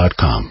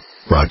SmokeyBear.com.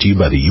 Brought to you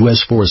by the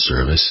U.S. Forest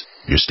Service,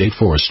 your state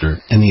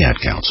forester, and the Ad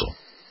Council.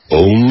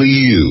 Only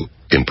you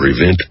can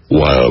prevent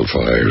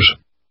wildfires.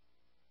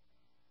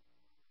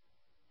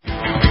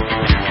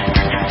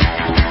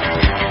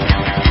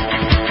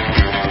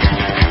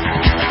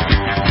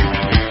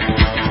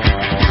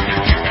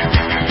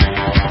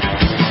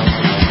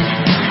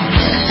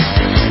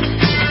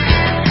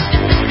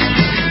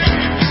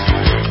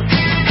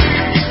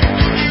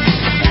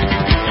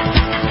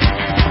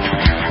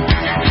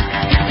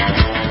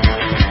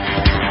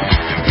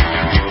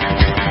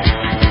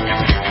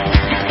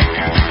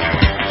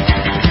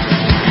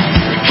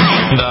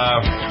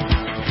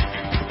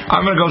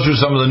 I'm going to go through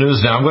some of the news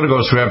now. I'm going to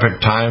go through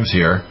Epic Times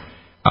here.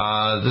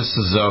 This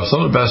is some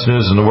of the best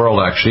news in the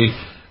world, actually.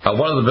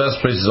 One of the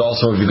best places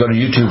also, if you go to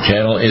YouTube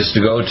channel, is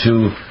to go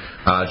to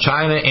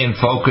China in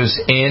Focus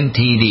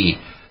NTD.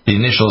 The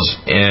initials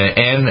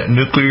N,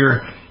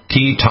 nuclear,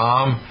 T,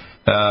 Tom,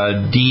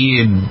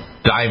 D,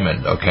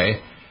 diamond,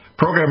 okay?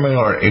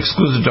 Programming or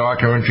exclusive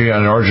documentary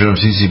on the origin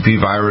of CCP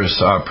virus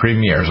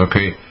premieres,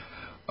 okay?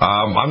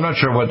 I'm not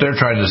sure what they're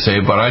trying to say,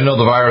 but I know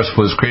the virus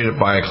was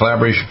created by a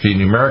collaboration between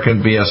the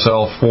American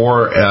BSL-4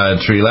 and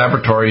 3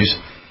 laboratories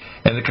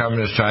and the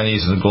Communist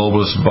Chinese and the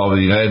globalists involved with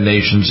the United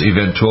Nations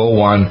Event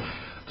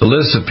 201. The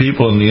list of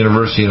people in the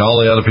university and all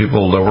the other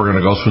people that we're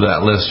going to go through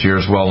that list here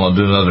as well, and I'll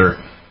do another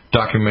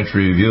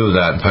documentary review of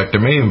that. In fact,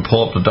 I may even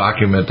pull up the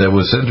document that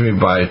was sent to me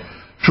by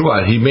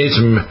Truott. He made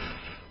some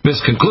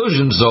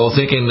misconclusions, though,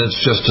 thinking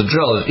it's just a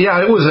drill.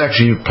 Yeah, it was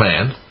actually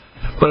planned.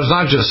 But it's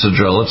not just a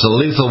drill. It's a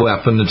lethal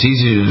weapon that's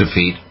easy to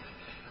defeat.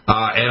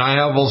 And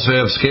I also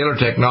have scalar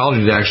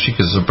technology that actually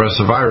can suppress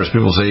the virus.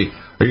 People say,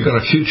 are you going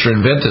to future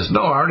invent this?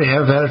 No, I already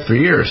have had it for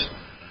years.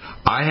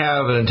 I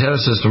have an antenna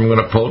system I'm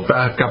going to pull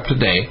back up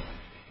today.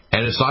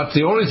 And it's not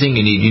the only thing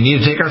you need. You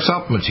need to take our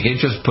supplements. You can't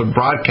just put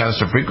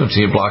broadcast a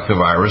frequency and block the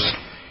virus.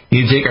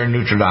 You need to take our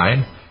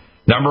Nutridyne.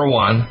 Number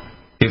one,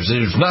 if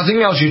there's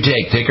nothing else you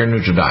take our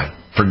Nutridyne.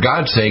 For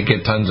God's sake,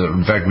 get tons of it.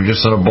 In fact, we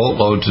just sent a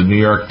boatload to New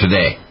York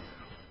today.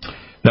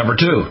 Number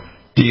two,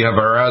 do you have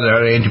our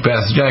other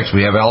antipathogenics?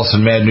 We have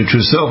Allison Mad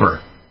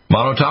NutriSilver,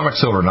 monatomic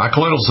silver, not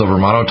colloidal silver,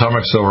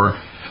 monatomic silver.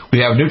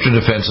 We have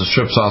NutriDefense that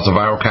strips off the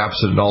viral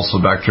capsid and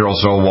also bacterial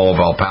cell wall of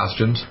all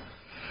pathogens.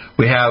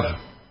 We have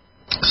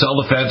Cell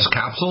Defense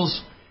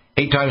capsules,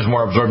 8 times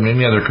more absorbed than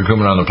any other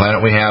curcumin on the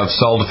planet. We have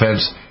Cell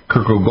Defense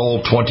Curcu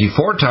Gold,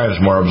 24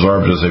 times more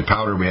absorbed as a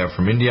powder we have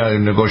from India,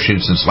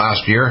 negotiated since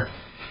last year.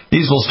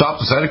 These will stop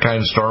the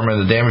cytokine storm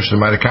and the damage to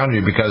the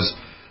mitochondria because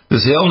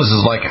this illness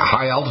is like a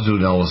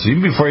high-altitude illness. Even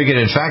before you get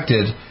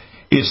infected,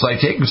 it's like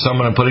taking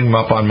someone and putting them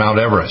up on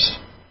Mount Everest.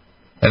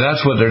 And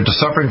that's what they're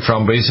suffering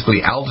from,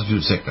 basically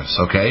altitude sickness,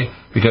 okay?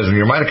 Because when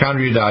your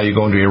mitochondria die, you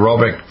go into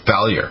aerobic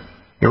failure.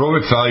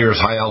 Aerobic failure is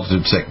high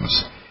altitude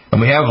sickness.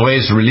 And we have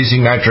ways of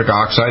releasing nitric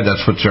oxide.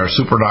 That's what our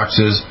supernox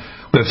is.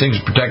 We have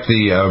things to protect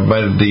the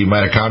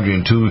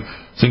mitochondria, and two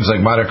things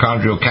like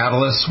mitochondrial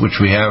catalysts, which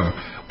we have.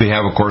 We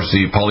have, of course,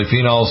 the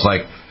polyphenols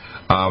like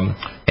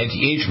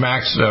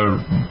anti-H-max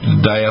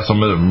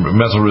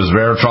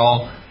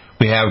diethylmethylresveratrol.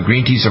 We have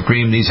green tea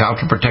supreme. These help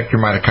to protect your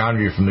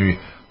mitochondria from the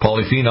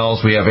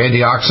polyphenols. We have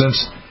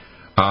antioxidants,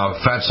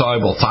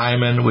 fat-soluble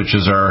thiamine, which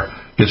is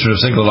gets rid of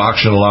single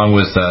oxygen along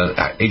with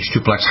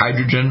H2-plex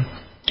hydrogen.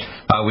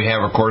 We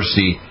have, of course,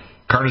 the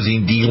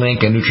carnosine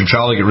D-link and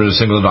Nutritrol to get rid of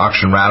single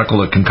oxygen radical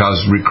that can cause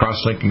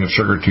cross-linking of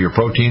sugar to your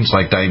proteins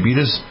like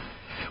diabetes.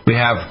 We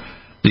have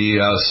the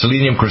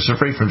selenium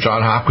cruciferate from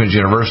Johns Hopkins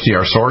University,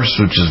 our source,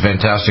 which is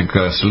fantastic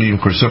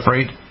selenium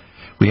cruciferate.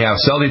 We have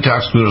cell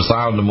detox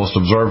glutathione, the most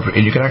absorbed,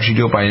 and you can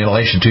actually do it by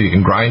inhalation too. You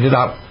can grind it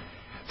up,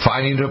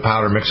 fine it into a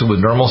powder, mix it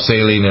with normal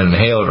saline, and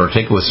inhale it, or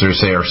take it with,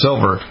 say, our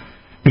silver,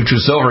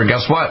 NutriSilver, and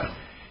guess what?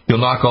 You'll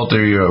knock out the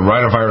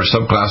rhinovirus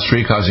subclass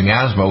 3 causing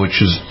asthma, which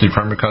is the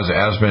primary cause of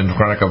asthma and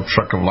chronic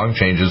obstructive lung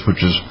changes, which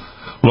is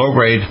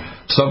low-grade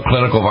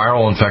subclinical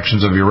viral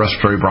infections of your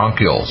respiratory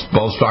bronchioles.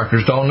 Most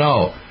doctors don't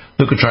know.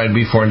 Leukotriene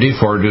B4 and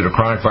D4 due to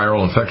chronic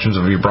viral infections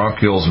of your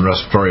bronchioles and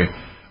respiratory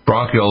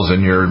bronchioles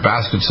and your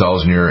basket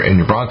cells in your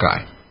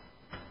bronchi.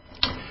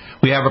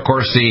 We have, of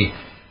course, the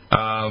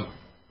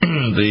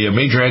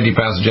major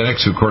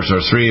antipathogenics, of course,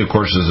 are 3, of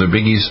course, is the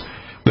biggies.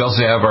 We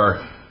also have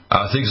our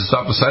things that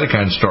stop the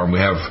cytokine storm.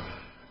 We have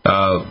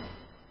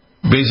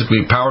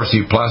basically Power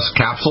C Plus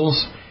capsules,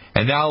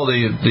 and now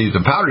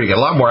the powder, you get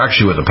a lot more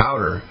actually with the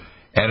powder,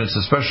 and it's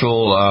a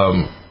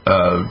special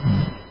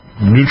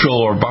neutral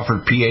or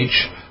buffered pH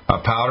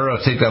powder.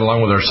 I'll take that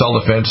along with our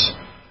cell defense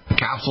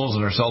capsules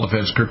and our cell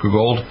defense Kirkwood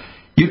Gold.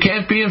 You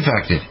can't be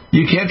infected.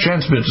 You can't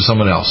transmit it to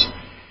someone else.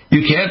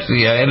 You can't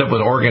end up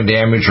with organ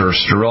damage or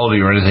sterility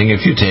or anything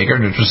if you take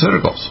our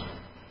nutraceuticals.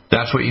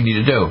 That's what you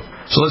need to do.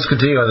 So let's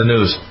continue on the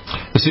news.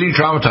 The city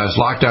traumatized,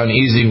 lockdown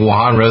easing,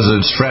 Wuhan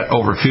residents threat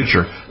over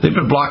future. They've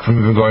been blocked from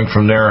even going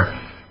from their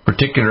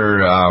particular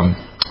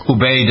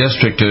Hubei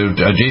district to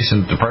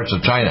adjacent to parts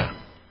of China.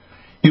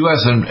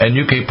 U.S. and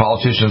UK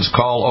politicians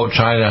call out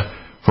China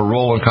for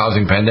role in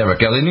causing pandemic.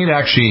 Yeah, they need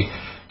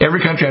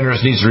every country on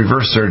earth needs to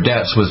reverse their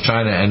debts with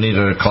China and need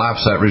to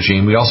collapse that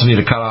regime. We also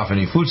need to cut off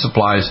any food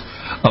supplies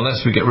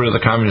unless we get rid of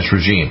the communist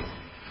regime.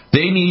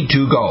 They need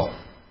to go.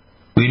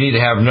 We need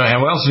to and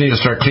we also need to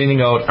start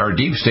cleaning out our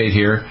deep state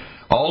here.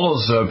 All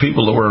those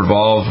people that were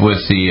involved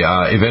with the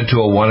Event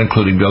 201,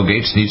 including Bill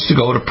Gates, needs to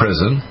go to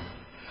prison.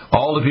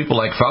 All the people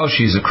like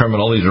Fauci's a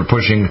criminal. These are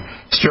pushing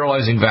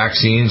sterilizing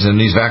vaccines, and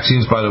these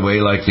vaccines, by the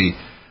way, like the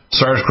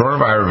SARS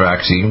coronavirus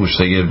vaccine, which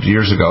they gave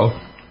years ago,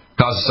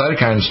 caused a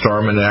cytokine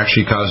storm and it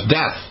actually caused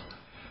death.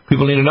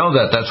 People need to know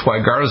that. That's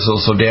why Gardasil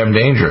is so damn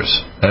dangerous,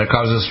 and it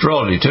causes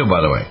sterility too, by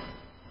the way.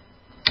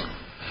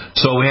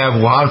 So we have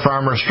Wuhan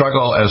farmers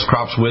struggle as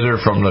crops wither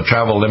from the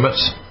travel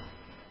limits.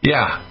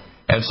 Yeah,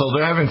 and so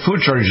they're having food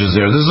shortages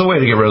there. This is a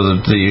way to get rid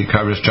of the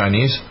communist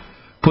Chinese.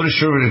 Put a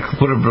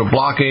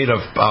blockade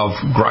of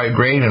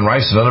grain and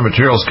rice and other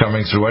materials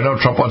coming through. I know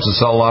Trump wants to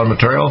sell a lot of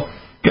material.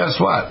 Guess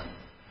what?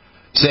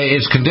 Say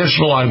it's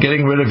conditional on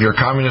getting rid of your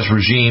communist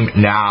regime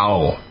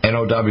now.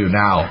 N-O-W,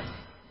 now.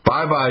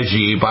 Bye-bye,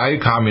 G.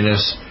 Bye,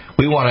 communists.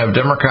 We want to have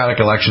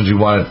democratic elections. We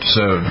want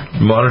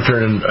it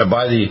monitored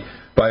by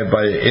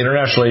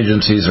international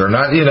agencies, or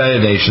not the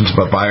United Nations,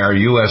 but by our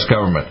U.S.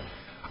 government.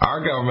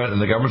 Our government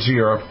and the governments of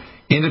Europe,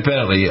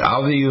 independently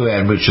of the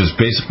UN, which is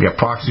basically a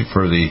proxy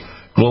for the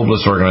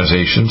globalist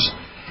organizations.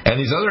 And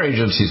these other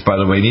agencies, by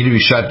the way, need to be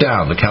shut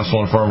down. The Council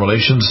on Foreign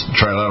Relations, the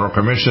Trilateral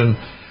Commission,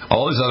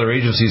 all these other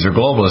agencies are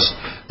globalists.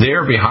 They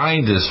are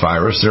behind this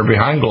virus. They're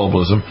behind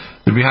globalism.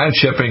 They're behind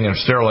shipping and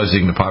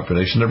sterilizing the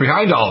population. They're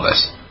behind all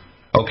this.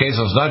 Okay,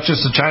 so it's not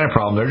just a China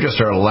problem. They're just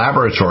our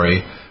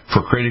laboratory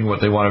for creating what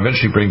they want to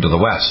eventually bring to the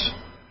West,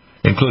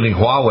 including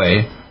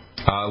Huawei,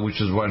 which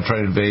is one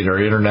trying to invade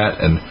our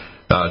internet, and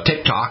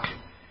TikTok,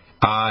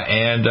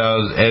 and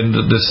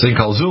this thing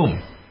called Zoom,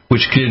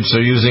 which kids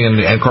are using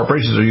and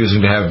corporations are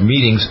using to have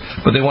meetings,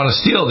 but they want to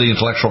steal the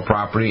intellectual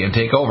property and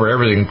take over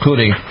everything,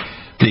 including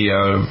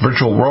the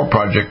Virtual World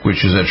Project,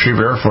 which is at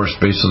Schriever Air Force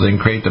Base, so they can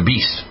create the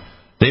beast.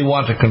 They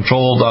want to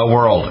control the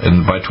world,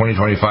 and by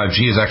 2025,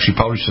 Xi has actually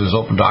published his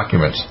open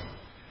documents.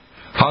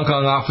 Hong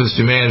Kong office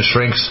demand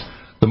shrinks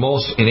the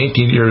most in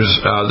 18 years.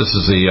 This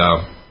is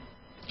the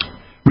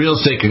real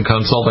estate and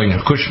consulting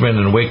Cushman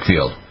and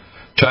Wakefield.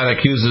 China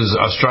accuses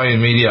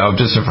Australian media of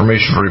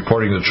disinformation for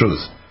reporting the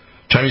truth.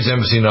 Chinese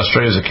embassy in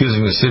Australia is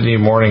accusing the Sydney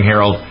Morning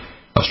Herald,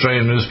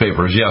 Australian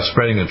newspapers,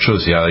 spreading the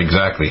truth. Yeah,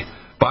 exactly.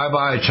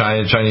 Bye-bye,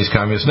 China, Chinese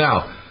communists.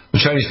 Now,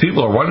 the Chinese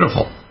people are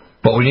wonderful,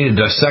 but we need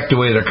to dissect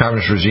away their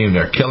communist regime.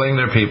 They're killing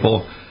their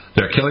people.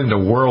 They're killing the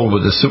world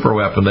with the super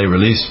weapon they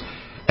released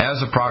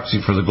as a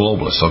proxy for the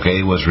globalists. Okay,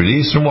 it was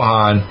released in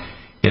Wuhan,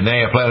 and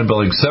they plan on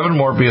building 7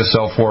 more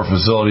BSL-4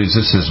 facilities.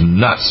 This is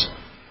nuts,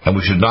 and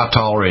we should not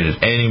tolerate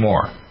it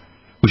anymore.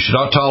 We should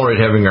not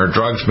tolerate having our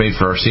drugs made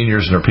for our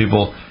seniors and our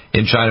people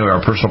in China,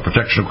 our personal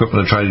protection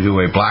equipment, to try to do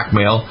a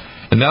blackmail.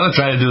 And now they're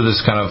trying to do this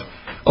kind of,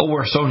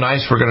 we're so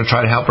nice, we're going to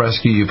try to help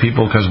rescue you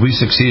people because we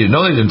succeeded.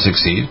 No, they didn't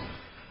succeed.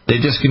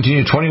 They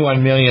discontinued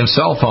 21 million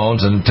cell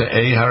phones and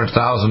 800,000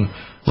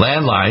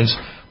 landlines.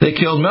 They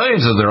killed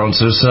millions of their own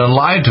citizens and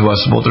lied to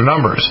us about their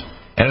numbers.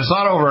 And it's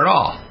not over at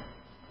all.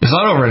 It's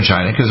not over in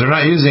China because they're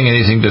not using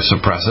anything to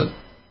suppress it.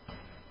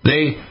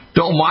 They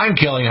don't mind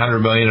killing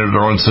 100 million of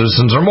their own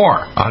citizens or more,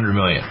 100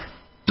 million.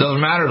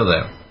 Doesn't matter to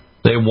them.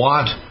 They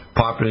want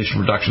population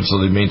reduction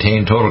so they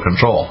maintain total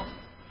control.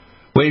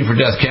 Waiting for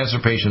death, cancer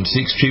patient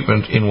seeks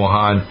treatment in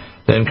Wuhan,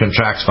 then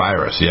contracts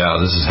virus.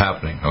 Yeah, this is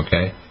happening,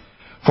 okay?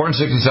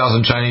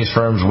 460,000 Chinese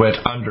firms went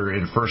under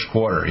in first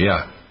quarter.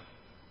 Yeah.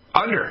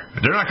 Under.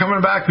 They're not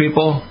coming back,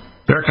 people.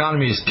 Their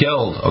economy is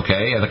killed,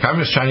 okay? And the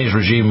Communist Chinese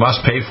regime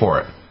must pay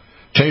for it.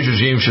 Chinese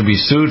regime should be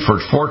sued for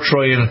 $4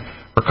 trillion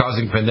for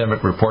causing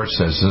pandemic, report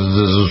says.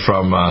 This is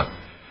from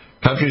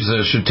countries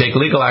that should take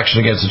legal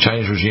action against the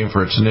Chinese regime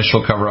for its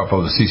initial cover-up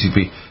of the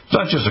CCP. It's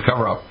not just a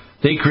cover-up.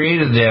 They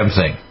created the damn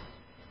thing.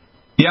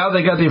 Yeah,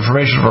 they got the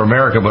information from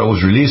America, but it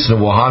was released in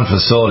the Wuhan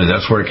facility.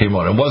 That's where it came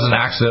out. It wasn't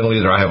accidental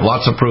either. I have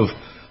lots of proof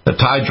that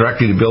tied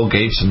directly to Bill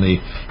Gates and the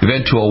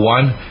Event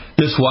 201.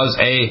 This was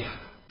a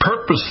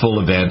purposeful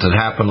event that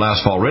happened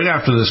last fall, right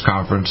after this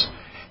conference,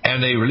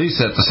 and they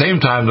released it at the same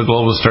time the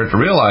globalists start to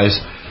realize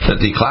that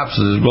the collapse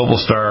of the global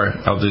star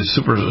of the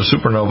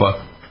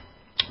supernova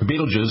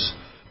Betelgeuse,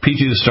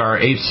 P2 star,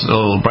 eighth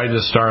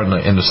brightest star in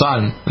the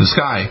sun, in the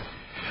sky,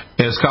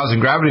 is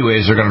causing gravity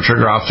waves that are going to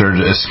trigger off their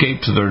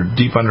escape to their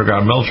deep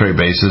underground military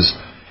bases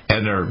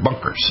and their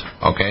bunkers,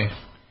 okay?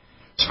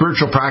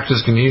 Spiritual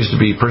practice continues to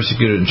be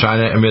persecuted in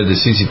China amid the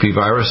CCP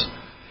virus.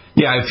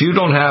 Yeah, if you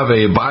don't have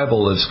a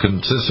Bible that's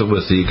consistent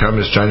with the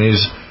Communist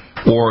Chinese,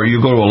 or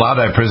you go to a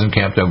Laodai prison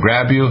camp, they'll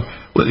grab you,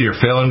 whether you're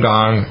Falun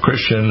Gong,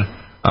 Christian,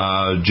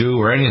 Jew,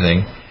 or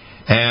anything.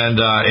 And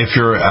if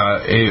you're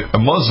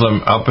a Muslim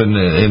up in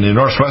the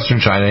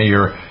northwestern China,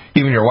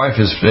 even your wife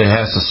has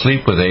to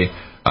sleep with a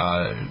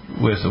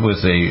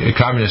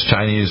Communist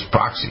Chinese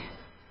proxy.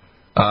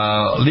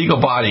 Legal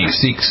body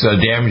seeks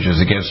damages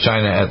against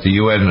China at the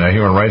UN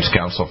Human Rights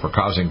Council for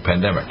causing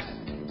pandemic.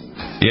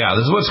 Yeah,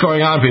 this is what's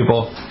going on,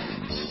 people.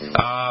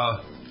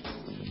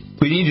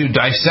 We need to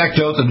dissect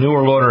out the New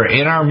World Order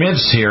in our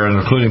midst here,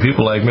 including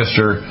people like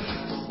Mr.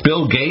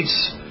 Bill Gates,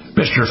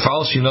 Mr.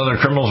 Fauci, and other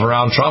criminals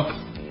around Trump.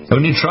 And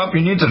we need Trump.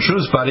 You need the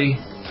truth, buddy.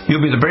 You'll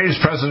be the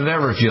greatest president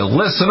ever if you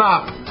listen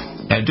up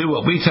and do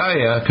what we tell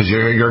you, because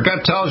your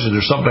gut tells you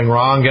there's something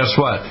wrong. Guess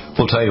what?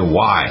 We'll tell you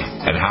why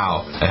and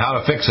how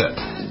to fix it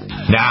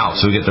now,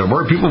 so we get the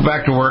people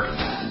back to work.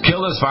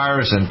 Kill this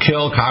virus and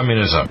kill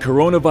communism.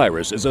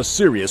 Coronavirus is a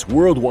serious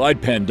worldwide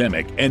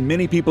pandemic, and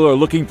many people are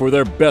looking for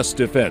their best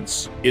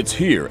defense. It's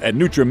here at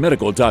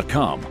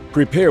NutriMedical.com.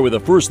 Prepare with a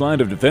first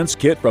line of defense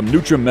kit from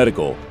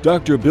NutriMedical.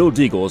 Dr. Bill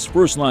Deagle's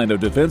first line of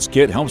defense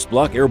kit helps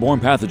block airborne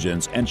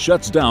pathogens and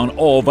shuts down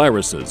all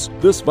viruses.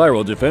 This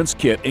viral defense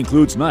kit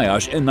includes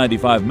NIOSH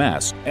N95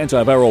 mask,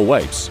 antiviral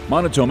wipes,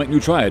 monatomic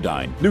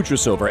Nutriodine,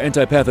 Nutrisilver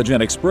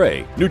antipathogenic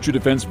spray,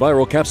 NutriDefense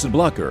viral capsid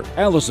blocker,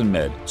 Allison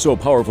Med, so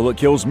powerful it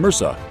kills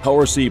MRSA,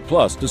 Power C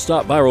Plus to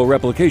stop viral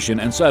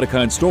replication and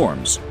cytokine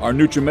storms. Our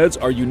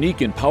NutriMeds are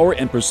unique in power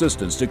and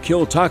persistence to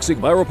kill toxic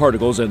viral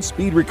particles and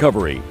speed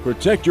recovery.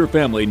 Protect your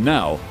family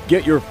now.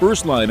 Get your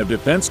first line of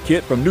defense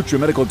kit from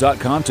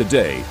NutriMedical.com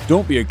today.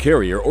 Don't be a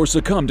carrier or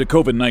succumb to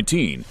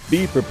COVID-19.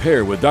 Be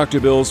prepared with Dr.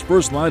 Bill's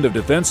first line of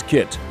defense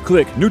kit.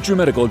 Click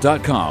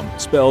NutriMedical.com,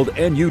 spelled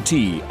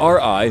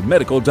N-U-T-R-I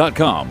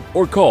Medical.com,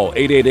 or call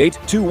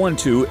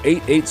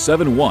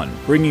 888-212-8871,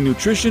 bringing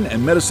nutrition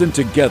and medicine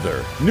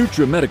together.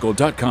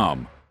 NutriMedical.com.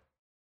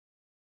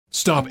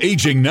 Stop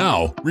aging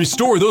now.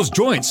 Restore those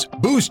joints.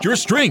 Boost your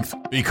strength.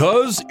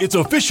 Because it's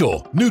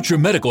official.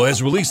 NutriMedical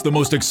has released the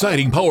most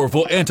exciting,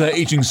 powerful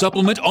anti-aging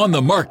supplement on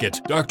the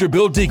market. Dr.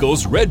 Bill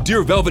Deagle's Red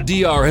Deer Velvet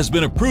DR has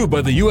been approved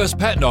by the U.S.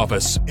 Patent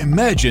Office.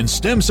 Imagine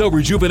stem cell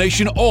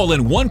rejuvenation all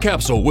in one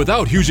capsule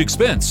without huge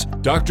expense.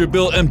 Dr.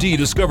 Bill MD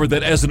discovered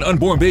that as an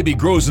unborn baby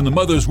grows in the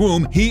mother's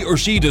womb, he or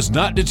she does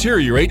not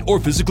deteriorate or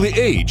physically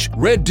age.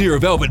 Red Deer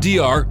Velvet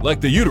DR, like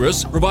the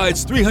uterus,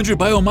 provides 300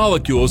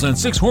 biomolecules and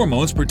 6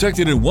 hormones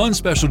protected in one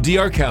special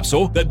DR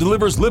capsule that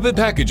delivers lipid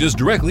packages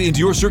directly into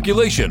your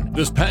circulation.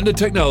 This patented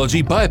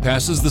technology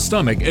bypasses the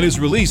stomach and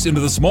is released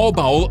into the small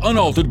bowel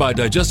unaltered by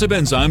digestive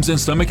enzymes and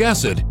stomach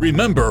acid.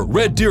 Remember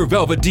Red Deer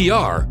Velvet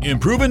DR.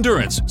 Improve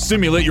endurance,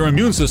 stimulate your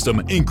immune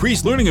system,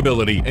 increase learning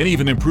ability, and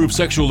even improve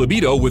sexual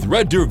libido with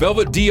Red Deer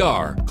Velvet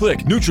DR. Click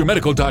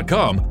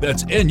NutriMedical.com,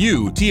 that's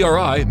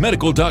N-U-T-R-I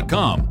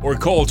Medical.com, or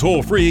call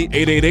toll-free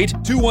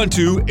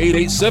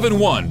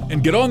 888-212-8871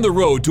 and get on the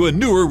road to a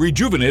newer,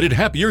 rejuvenated,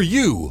 happier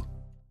you.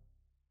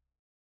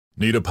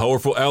 Need a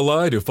powerful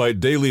ally to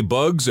fight daily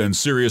bugs and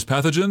serious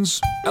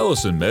pathogens?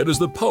 Allison Med is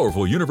the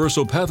powerful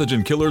universal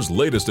pathogen killer's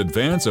latest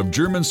advance of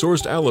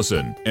German-sourced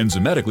allicin,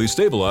 enzymatically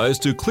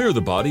stabilized to clear the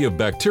body of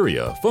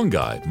bacteria,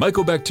 fungi,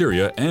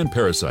 mycobacteria, and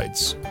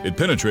parasites. It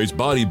penetrates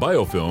body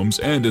biofilms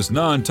and is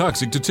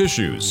non-toxic to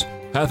tissues.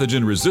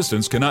 Pathogen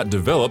resistance cannot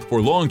develop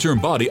for long-term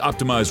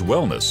body-optimized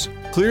wellness.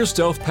 Clear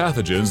stealth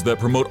pathogens that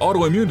promote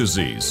autoimmune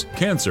disease,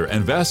 cancer,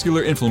 and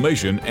vascular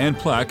inflammation and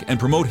plaque and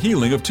promote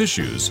healing of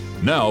tissues.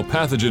 Now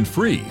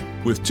pathogen-free.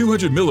 With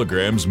 200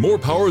 milligrams more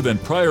power than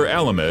prior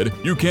Alamed,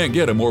 you can't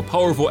get a more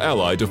powerful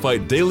ally to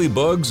fight daily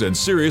bugs and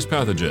serious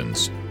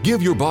pathogens.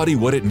 Give your body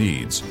what it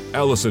needs.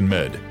 Allison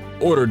Med.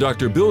 Order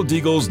Dr. Bill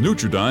Deagle's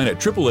Nutridyne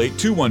at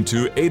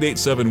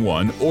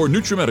 888-212-8871 or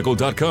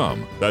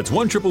NutriMedical.com. That's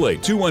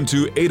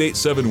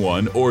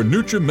 1-888-212-8871 or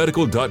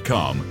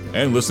NutriMedical.com.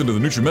 And listen to the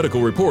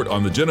NutriMedical Report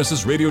on the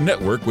Genesis Radio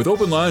Network with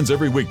open lines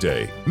every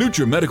weekday.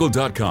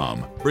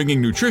 NutriMedical.com,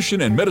 bringing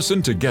nutrition and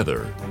medicine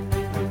together.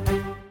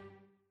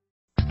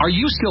 Are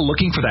you still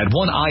looking for that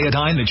one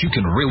iodine that you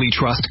can really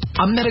trust?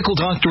 A medical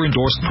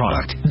doctor-endorsed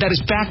product that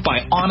is backed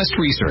by honest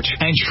research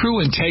and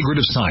true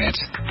integrative science?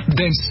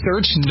 Then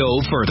search no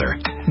further.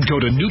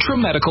 Go to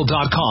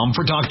NutriMedical.com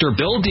for Dr.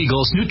 Bill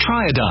Deagle's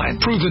Nutriodine,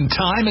 proven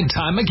time and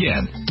time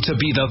again to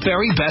be the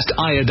very best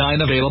iodine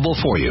available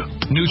for you.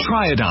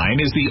 Nutriodine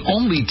is the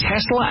only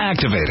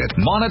Tesla-activated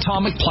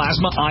monatomic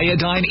plasma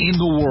iodine in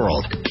the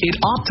world. It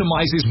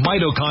optimizes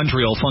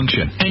mitochondrial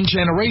function and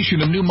generation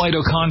of new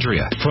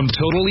mitochondria from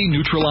totally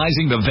neutralizing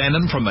the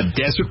venom from a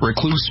desert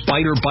recluse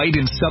spider bite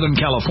in Southern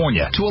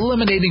California to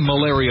eliminating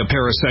malaria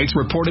parasites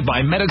reported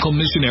by medical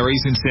missionaries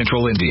in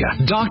Central India.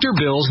 Dr.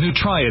 Bill's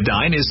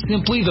Nutriodine is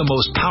simply the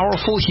most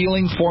powerful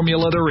healing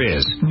formula there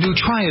is.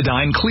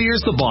 Nutriodine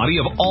clears the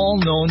body of all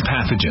known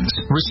pathogens,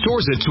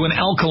 restores it to an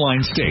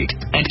alkaline state,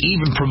 and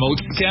even promotes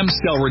stem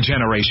cell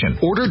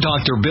regeneration. Order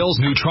Dr. Bill's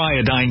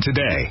Nutriodine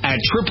today at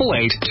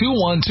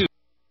 888-212.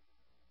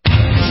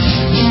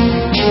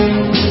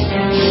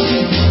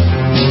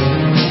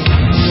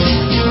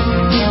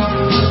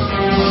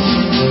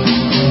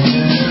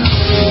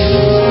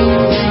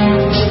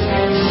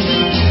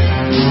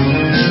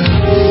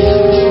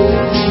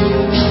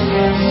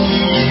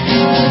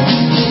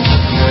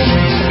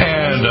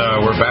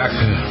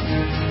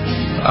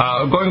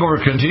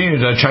 Continuing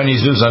the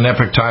Chinese news on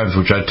Epoch Times,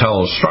 which I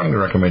strongly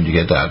recommend you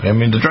get that. I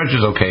mean, the Drudge is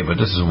okay, but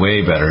this is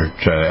way better,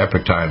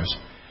 Epoch Times.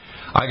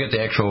 I get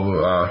the actual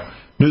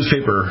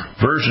newspaper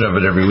version of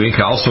it every week.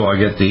 Also, I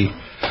get the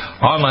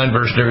online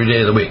version every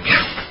day of the week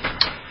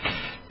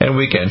and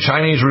weekend.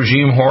 Chinese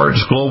regime hoards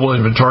global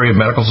inventory of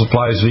medical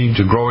supplies leading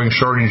to growing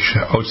shortage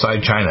outside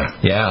China.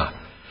 Yeah.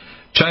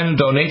 China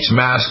donates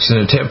masks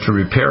in attempt to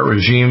repair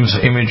regime's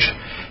image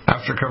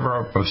after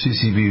cover-up of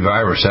CCP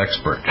virus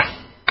expert.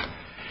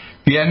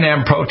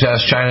 Vietnam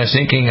protests China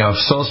sinking of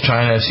South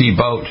China Sea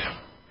boat.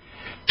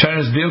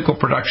 China's vehicle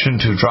production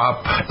to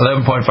drop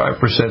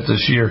 11.5%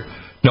 this year.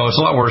 No, it's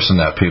a lot worse than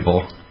that,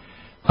 people.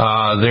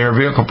 Their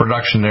vehicle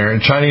production there.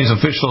 And Chinese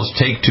officials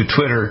take to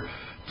Twitter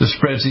to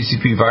spread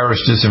CCP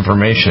virus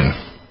disinformation.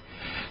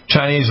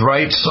 Chinese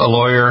rights a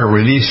lawyer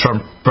released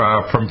from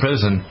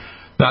prison,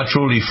 not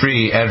truly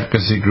free,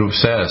 advocacy group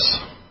says.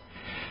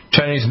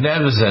 Chinese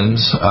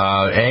netizens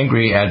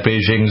angry at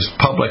Beijing's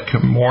public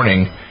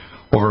mourning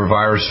over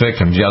virus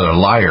victims. Yeah, they're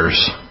liars.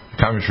 The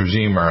communist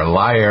regime are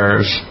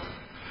liars.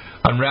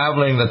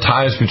 Unraveling the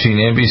ties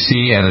between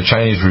NBC and the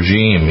Chinese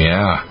regime.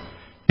 Yeah,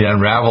 you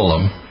unravel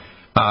them.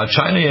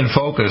 China in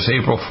focus,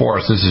 April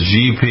 4th. This is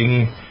Xi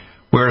Jinping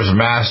wears a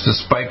mask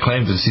despite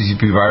claims that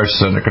CCP virus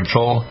is under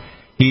control.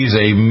 He's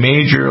a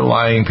major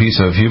lying piece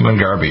of human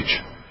garbage.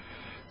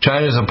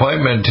 China's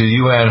appointment to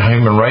UN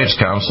Human Rights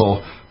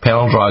Council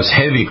panel draws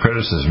heavy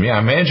criticism.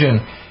 Yeah,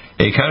 imagine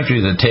a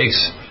country that takes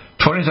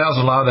 20,000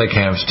 Lao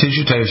camps,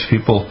 tissue types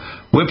people,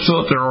 whips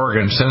out their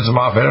organs, sends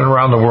them off in and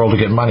around the world to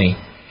get money.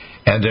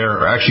 And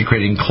they're actually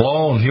creating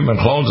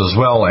human clones as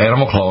well,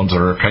 animal clones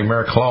or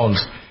chimeric clones,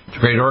 to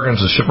create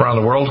organs to ship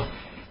around the world.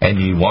 And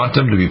you want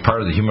them to be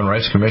part of the Human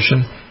Rights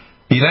Commission?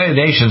 The United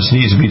Nations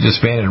needs to be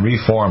disbanded and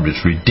reformed.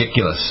 It's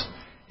ridiculous.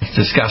 It's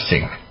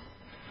disgusting.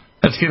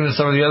 Let's get into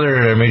some of the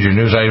other major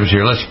news items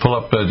here. Let's pull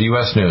up the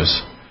U.S. news.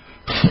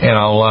 And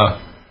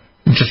I'll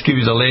just give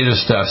you the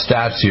latest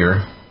stats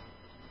here.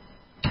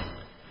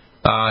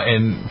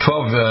 And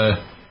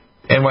 12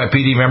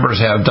 NYPD members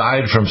have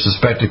died from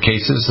suspected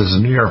cases. This is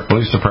the New York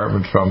Police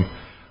Department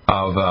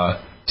of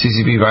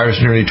CCP virus.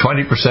 Nearly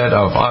 20%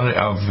 of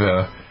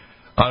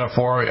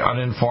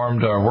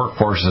uninformed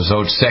workforce is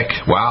out sick.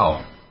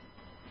 Wow.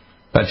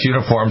 That's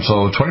uniform.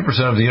 So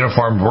 20% of the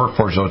uniformed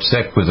workforce is out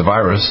sick with the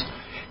virus.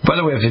 By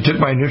the way, if they took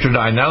my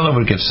Nutridyne, none of them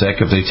would get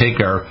sick. If they take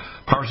our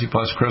Parsi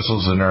Plus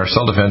crystals and our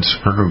Cell Defense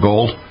Kirker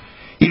Gold,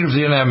 even if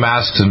they didn't have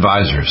masks and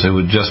visors, they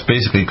would just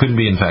basically couldn't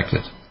be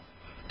infected.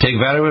 Take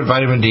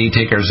vitamin D,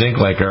 take our zinc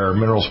like our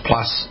Minerals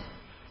Plus.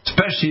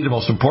 Especially the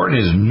most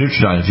important is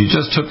Nutridyne. If you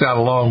just took that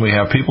alone, we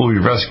have people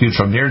we rescued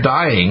from near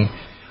dying.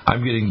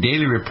 I'm getting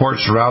daily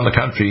reports around the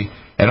country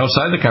and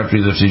outside the country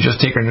that if you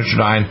just take our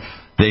Nutridyne,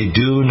 they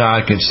do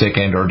not get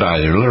sick and or die.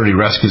 They're literally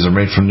rescues are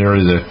made from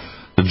nearly the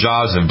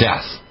jaws of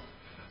death.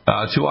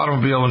 Two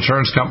automobile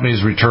insurance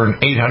companies returned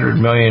 $800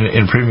 million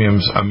in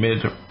premiums amid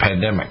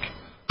pandemic.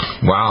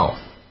 Wow.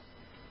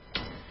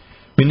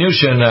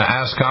 Mnuchin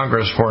asked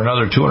Congress for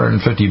another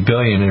 $250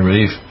 billion in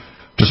relief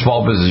to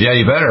small business. Yeah,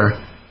 you better,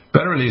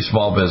 better relieve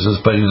small business,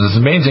 but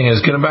the main thing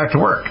is get them back to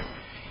work.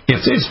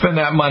 If they spend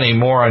that money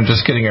more on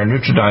just getting our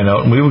Nutridyne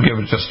out, and we would give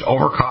it just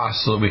over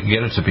cost so that we can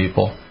get it to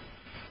people,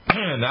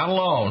 and that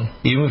alone,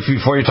 even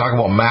before you talk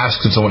about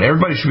masks and so on,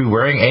 everybody should be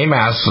wearing a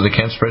mask so they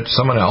can't spread to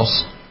someone else,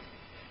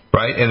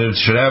 right? And it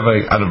should have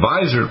an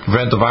advisor to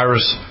prevent the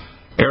virus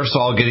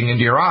aerosol getting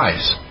into your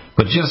eyes.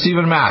 But just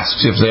even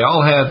masks, if they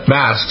all had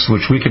masks,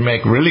 which we can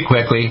make really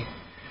quickly,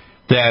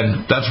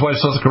 then that's why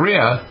South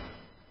Korea,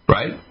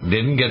 right,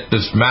 didn't get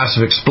this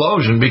massive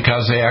explosion,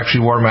 because they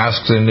actually wore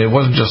masks, and it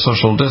wasn't just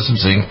social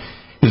distancing.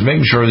 It was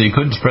making sure that you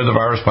couldn't spread the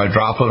virus by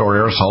droplet or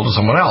aerosol to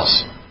someone else.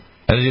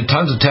 And they did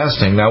tons of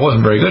testing. Now, it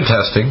wasn't very good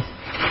testing,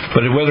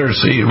 but whether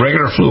it's the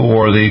regular flu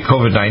or the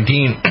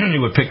COVID-19,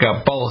 you would pick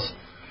up both.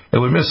 It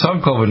would miss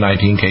some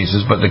COVID-19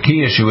 cases, but the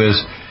key issue is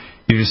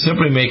you just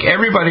simply make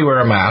everybody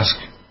wear a mask,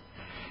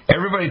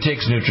 everybody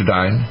takes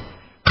Nutridyne,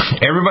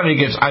 everybody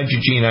gets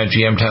IgG and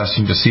IgM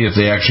testing to see if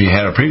they actually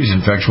had a previous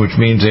infection, which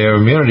means they have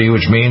immunity,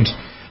 which means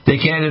they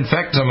can't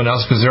infect someone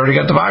else because they already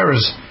got the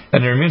virus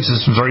and their immune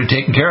system's already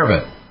taken care of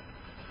it.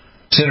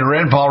 Senator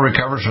Rand Paul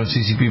recovers from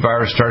CCP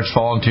virus, starts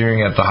volunteering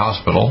at the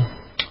hospital.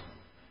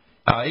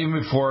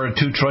 Even before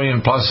 $2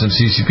 trillion plus in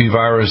CCP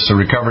virus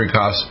recovery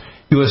costs,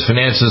 U.S.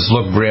 finances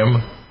look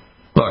grim.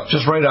 Look,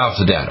 just write off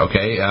the debt,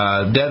 okay?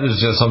 Debt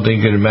is just something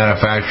you can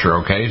manufacture,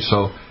 okay?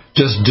 So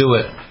just do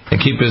it and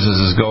keep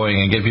businesses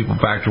going and get people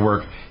back to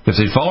work. If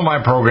they follow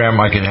my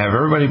program, I can have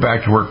everybody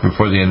back to work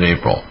before the end of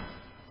April.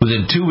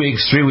 Within 2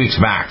 weeks, 3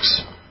 weeks max.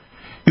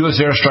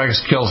 U.S.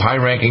 airstrikes kills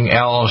high-ranking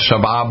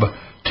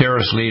al-Shabaab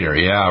terrorist leader.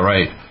 Yeah,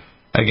 right.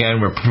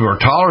 Again,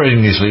 we're tolerating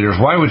these leaders.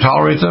 Why do we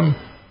tolerate them?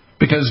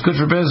 Because it's good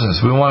for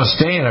business. We want to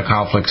stay in a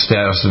conflict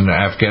status in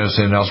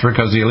Afghanistan and elsewhere,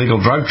 because the illegal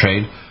drug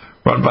trade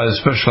run by the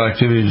Special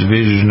Activities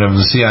Division of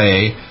the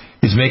CIA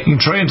is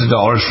making trillions of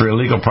dollars for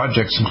illegal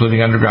projects,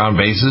 including underground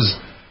bases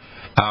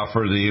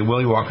for the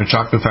Willy Wonka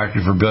chocolate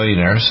factory for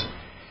billionaires,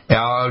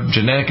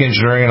 genetic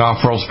engineering and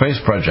off-world space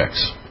projects.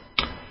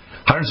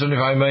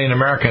 175 million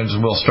Americans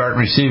will start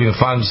receiving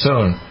funds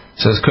soon,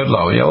 says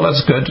Kudlow. Yeah, well,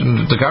 that's good.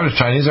 And the Communist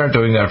Chinese aren't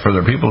doing that for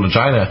their people in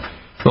China.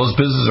 Those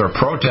businesses are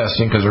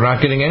protesting because they're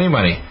not getting any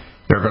money.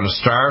 They're going to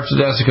starve to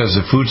death because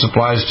the food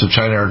supplies to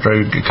China are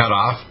cut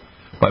off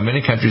by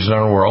many countries in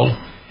our world.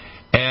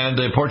 And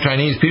the poor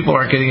Chinese people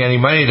aren't getting any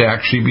money to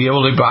actually be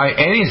able to buy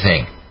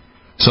anything.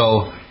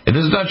 So it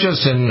is not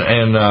just in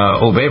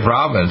Hubei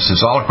province.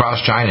 It's all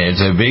across China. It's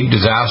a big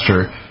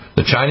disaster.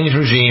 The Chinese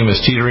regime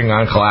is teetering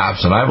on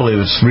collapse, and I believe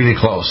it's really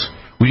close.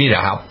 We need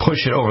to help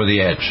push it over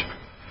the edge.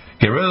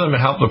 Get rid of them and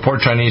help the poor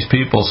Chinese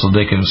people so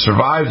they can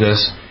survive this.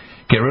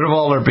 Get rid of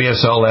all their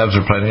BSL labs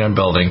they're planning on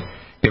building.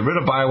 Get rid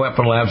of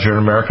bioweapon labs here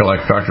in America,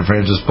 like Dr.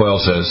 Francis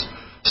Boyle says.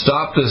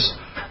 Stop this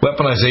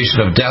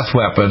weaponization of death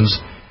weapons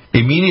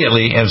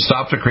immediately, and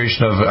stop the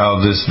creation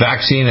of this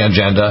vaccine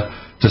agenda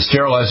to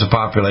sterilize the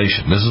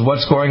population. This is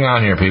what's going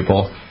on here,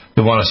 people.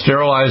 They want to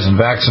sterilize and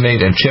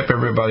vaccinate and chip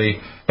everybody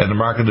in the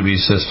mark of the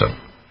beast system.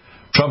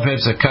 Trump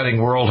hints at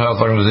cutting World Health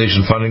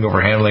Organization funding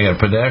over handling a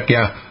pandemic.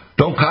 Yeah,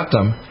 don't cut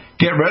them.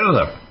 Get rid of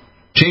them.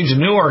 Change a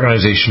new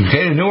organization.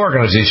 Create a new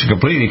organization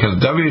completely,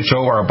 because the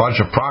WHO are a bunch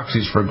of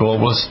proxies for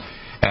globalists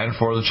and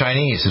for the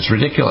Chinese. It's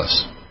ridiculous.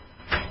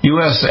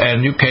 U.S.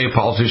 and U.K.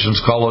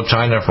 politicians call out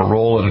China for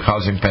role in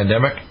causing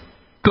pandemic.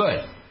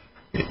 Good.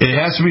 It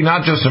has to be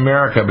not just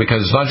America,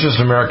 because it's not just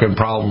an American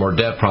problem or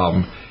debt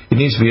problem. It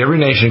needs to be every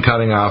nation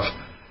cutting off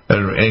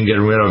and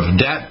getting rid of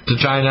debt to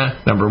China,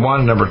 number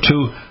one. Number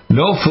two,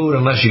 no food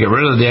unless you get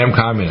rid of the damn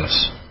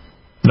communists.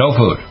 No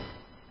food.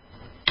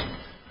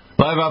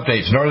 Live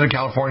updates. Northern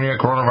California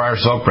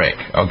coronavirus outbreak.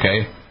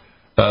 Okay.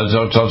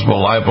 So it talks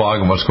about live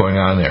blog and what's going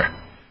on there.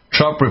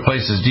 Trump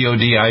replaces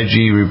DOD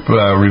IG,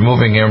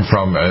 removing him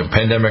from a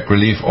pandemic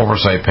relief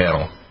oversight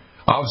panel.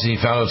 Obviously,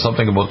 he found out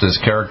something about this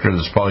character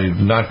that's probably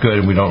not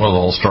good, and we don't know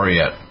the whole story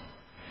yet.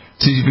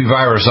 CCP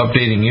virus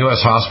updating U.S.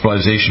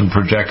 hospitalization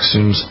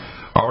projections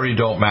already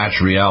don't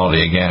match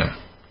reality again.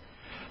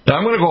 Now,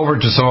 I'm going to go over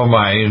to some of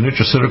my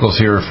nutraceuticals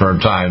here for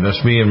a time. That's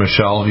me and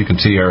Michelle. You can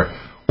see our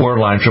order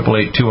line,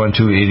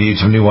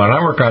 888-212-8871. I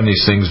work on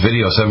these things,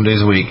 video 7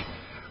 days a week.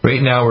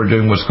 Right now, we're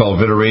doing what's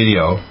called Vita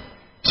Radio.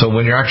 So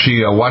when you're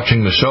actually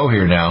watching the show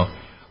here now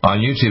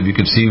on YouTube, you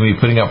can see me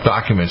putting up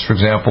documents. For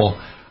example,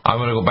 I'm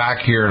going to go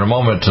back here in a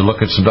moment to look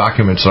at some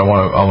documents I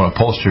want to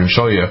post here and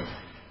show you.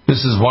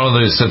 This is one of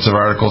those sets of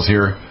articles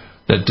here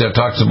that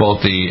talks about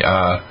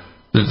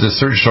the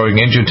surge showing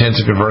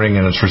angiotensin converting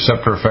and its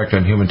receptor effect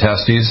on human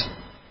testes.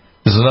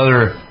 There's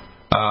another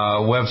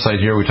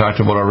website here we talked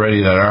about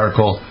already, that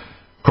article,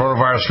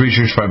 Coronavirus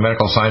Research by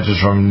Medical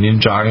Scientists from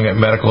Ninjiang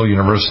Medical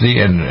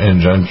University, and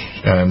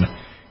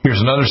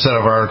here's another set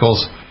of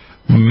articles,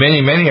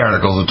 many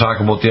articles that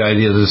talk about the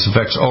idea that this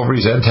affects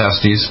ovaries and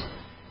testes.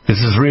 This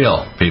is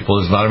real,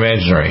 people. It's not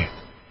imaginary.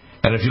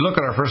 And if you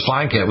look at our first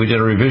line kit, we did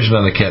a revision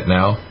on the kit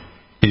now.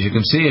 As you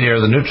can see it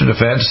here, the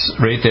NutriDefense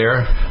right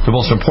there, the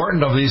most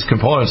important of these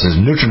components is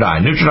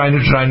Nutridyne.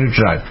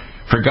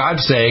 For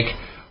God's sake,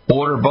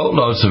 order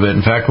boatloads of it.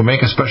 In fact, we'll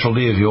make a special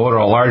deal if you order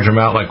a large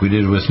amount like we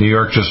did with New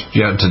York just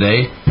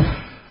today.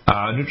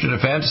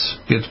 NutriDefense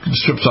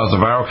strips out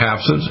the viral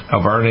capsids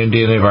of RNA and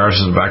DNA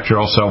viruses and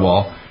bacterial cell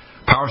wall.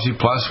 PowerC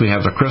Plus, we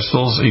have the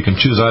crystals. You can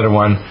choose either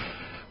one.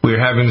 We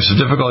are having some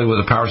difficulty with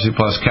the PowerC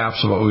Plus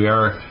capsule,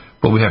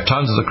 but we have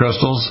tons of the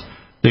crystals.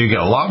 You get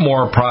a lot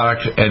more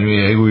product, and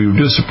we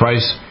reduce the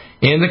price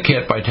in the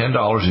kit by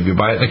 $10 if you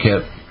buy it in the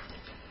kit.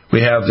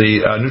 We have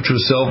the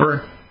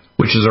NutriSilver,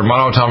 which is our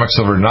monoatomic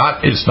silver.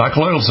 It's not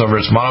colloidal silver,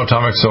 it's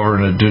monoatomic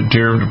silver in a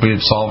deuterium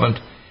depleted solvent.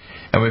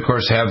 And we, of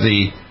course, have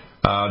the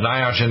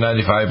NIOSH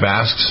N95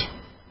 masks.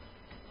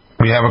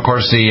 We have, of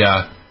course,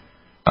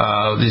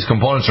 these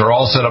components are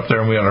all set up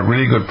there, and we have a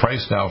really good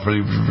price now for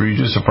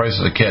reduce the price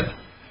of the kit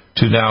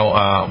to now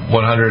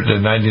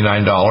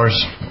 $199.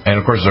 And,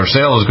 of course, our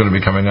sale is going to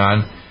be coming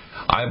on.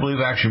 I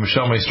believe, actually,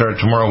 Michelle may start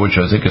tomorrow, which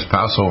I think is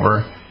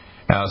Passover,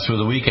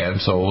 through the weekend,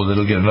 so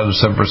it'll get another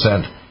 7%.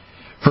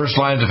 First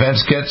line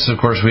defense kits,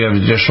 of course, we have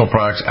additional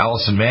products,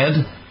 Allison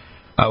Med.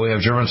 We have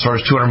German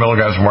source 200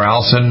 milligrams more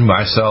Allison,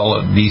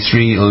 Micelle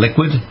D3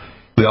 liquid.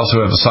 We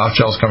also have the soft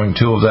gels coming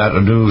too of that,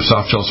 a new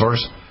soft gel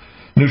source.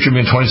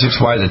 Nutrimune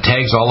 26Y that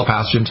tags all the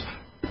pathogens.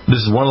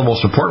 This is one of the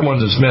most important ones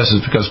that's missed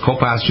is because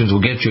co-pathogens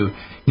will get you.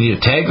 You need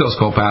to tag those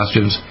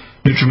co-pathogens.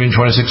 Nutrimune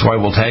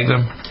 26Y will tag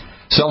them.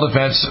 Cell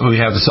Defense,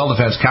 we have the Cell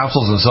Defense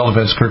capsules and the Cell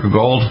Defense Kirka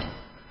Gold.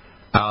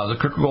 The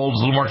Kirka Gold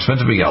is a little more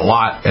expensive, but you get a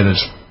lot, and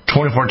it's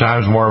 24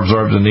 times more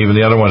absorbed than even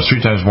the other one. It's 3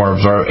 times more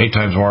absorbed, 8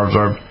 times more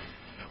absorbed.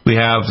 We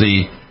have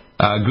the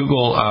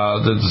Google,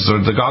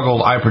 the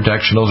goggle eye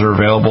protection. Those are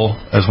available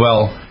as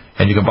well,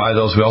 and you can buy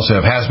those. We also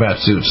have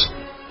hazmat suits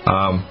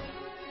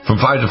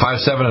from 5 to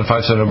 5'7" and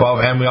 5'7"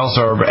 above, and we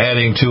also are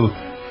adding to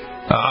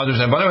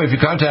others. And by the way, if you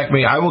contact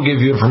me, I will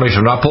give you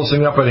information. I'm not posting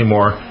it up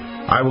anymore.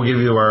 I will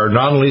give you our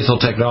non-lethal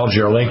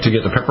technology, our link to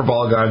get the pepper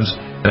ball guns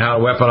and how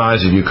to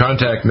weaponize. If you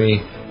contact me,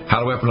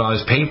 how to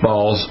weaponize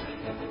paintballs.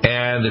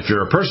 And if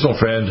you're a personal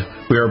friend,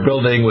 we are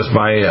building with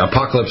my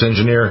apocalypse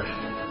engineer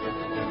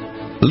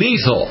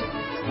lethal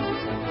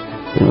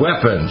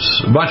weapons,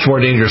 much more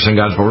dangerous than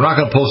guns, but we're not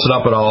going to post it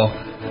up at all.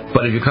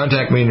 But if you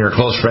contact me and you're a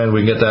close friend,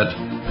 we can get that.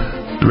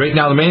 Right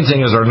now, the main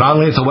thing is our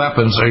non-lethal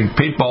weapons.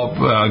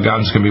 Paintball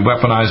guns can be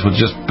weaponized with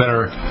just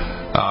better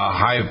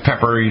high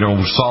pepper,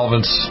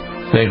 solvents.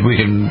 That we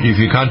can, if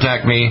you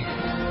contact me,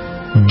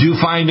 do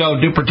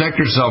protect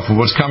yourself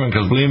from what's coming,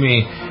 because believe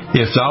me,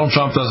 if Donald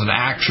Trump doesn't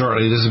act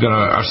shortly,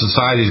 our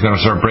society is going to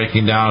start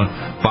breaking down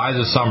by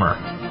the summer.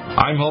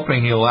 I'm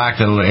hoping he'll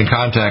act and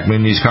contact me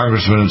and these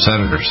congressmen and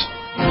senators.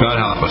 God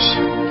help us.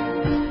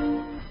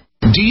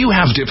 Do you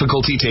have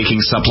difficulty taking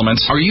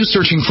supplements? Are you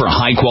searching for a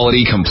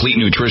high-quality, complete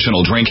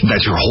nutritional drink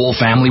that your whole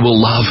family will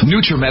love?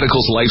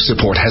 NutriMedical's Life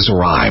Support has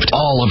arrived.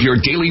 All of your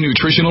daily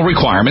nutritional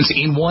requirements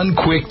in one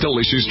quick,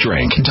 delicious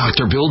drink.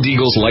 Dr. Bill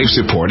Deagle's Life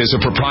Support is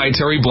a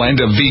proprietary blend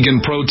of vegan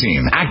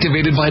protein,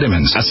 activated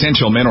vitamins,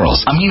 essential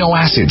minerals, amino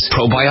acids,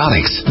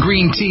 probiotics,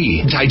 green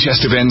tea,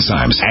 digestive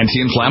enzymes,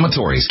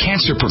 anti-inflammatories,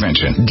 cancer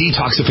prevention,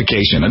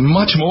 detoxification, and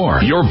much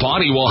more. Your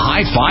body will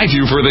high-five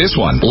you for this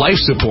one.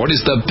 Life Support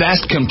is the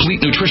best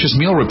complete nutritious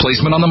meal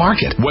replacement on the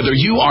market. Whether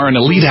you are an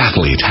elite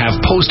athlete, have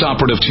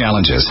post-operative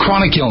challenges,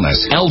 chronic illness,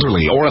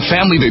 elderly, or a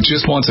family that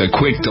just wants a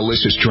quick,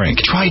 delicious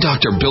drink, try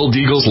Dr. Bill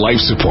Deagle's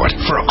Life Support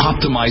for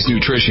optimized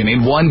nutrition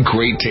in one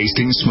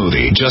great-tasting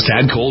smoothie. Just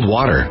add cold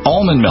water,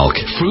 almond milk,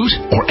 fruit,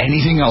 or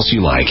anything else you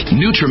like.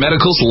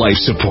 NutriMedical's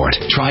Life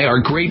Support. Try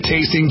our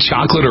great-tasting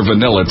chocolate or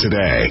vanilla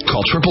today.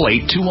 Call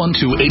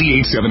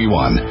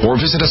 888-212-8871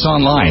 or visit us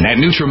online at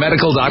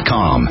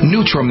NutriMedical.com.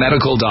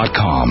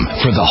 NutriMedical.com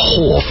for the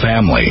whole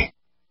family.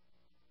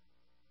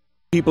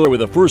 People are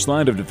with a first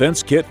line of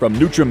defense kit from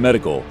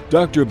NutriMedical.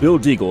 Dr. Bill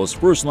Deagle's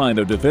first line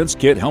of defense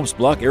kit helps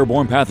block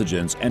airborne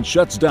pathogens and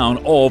shuts down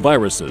all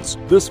viruses.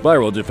 This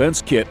viral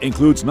defense kit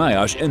includes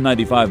NIOSH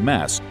N95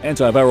 mask,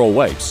 antiviral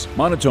wipes,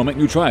 monoatomic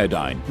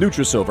Nutriodine,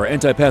 NutriSilver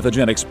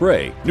antipathogenic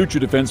spray,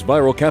 NutriDefense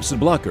viral capsid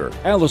blocker,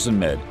 Allison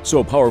Med,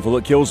 so powerful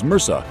it kills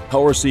MRSA,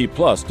 PowerC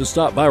Plus to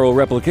stop viral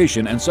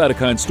replication and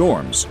cytokine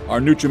storms.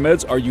 Our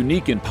NutriMeds are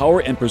unique in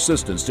power and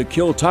persistence to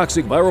kill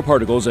toxic viral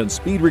particles and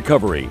speed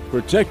recovery.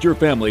 Protect your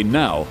family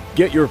now.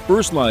 Get your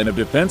first line of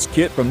defense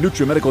kit from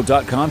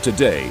NutriMedical.com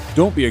today.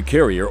 Don't be a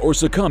carrier or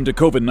succumb to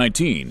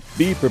COVID-19.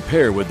 Be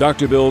prepared with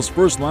Dr. Bill's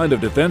first line of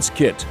defense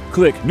kit.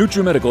 Click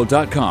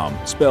NutriMedical.com,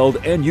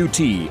 spelled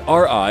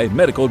N-U-T-R-I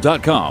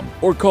Medical.com,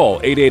 or call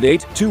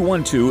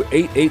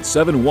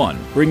 888-212-8871,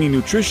 bringing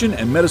nutrition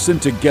and medicine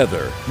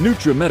together.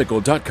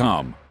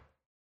 NutriMedical.com.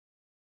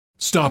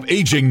 Stop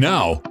aging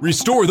now.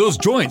 Restore those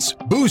joints.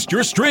 Boost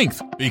your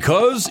strength.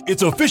 Because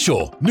it's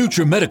official.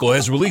 NutriMedical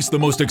has released the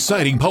most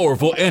exciting,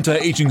 powerful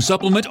anti-aging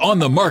supplement on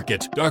the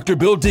market. Dr.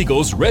 Bill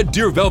Deagle's Red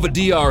Deer Velvet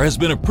DR has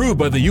been approved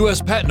by the U.S.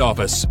 Patent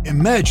Office.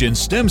 Imagine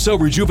stem cell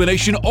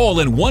rejuvenation all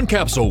in one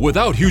capsule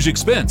without huge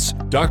expense.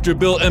 Dr.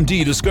 Bill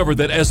MD discovered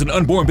that as an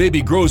unborn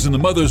baby grows in the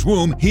mother's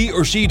womb, he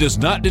or she does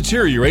not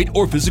deteriorate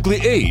or physically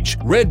age.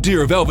 Red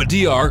Deer Velvet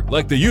DR,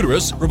 like the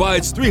uterus,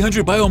 provides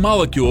 300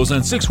 biomolecules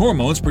and 6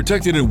 hormones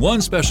protected in one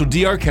one special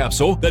DR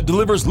capsule that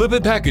delivers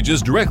lipid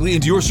packages directly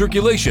into your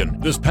circulation.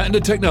 This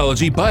patented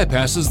technology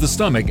bypasses the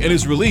stomach and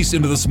is released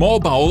into the small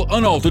bowel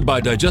unaltered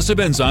by digestive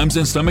enzymes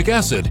and stomach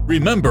acid.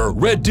 Remember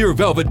Red Deer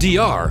Velvet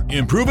DR.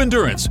 Improve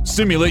endurance,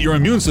 stimulate your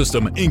immune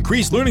system,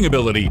 increase learning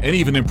ability, and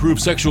even improve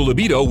sexual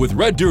libido with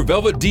Red Deer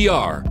Velvet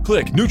DR.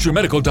 Click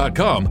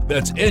NutriMedical.com,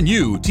 that's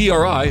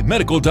NUTRI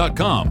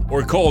Medical.com,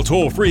 or call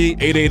toll-free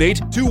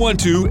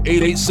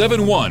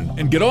 888-212-8871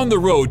 and get on the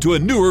road to a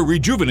newer,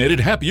 rejuvenated,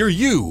 happier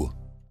you.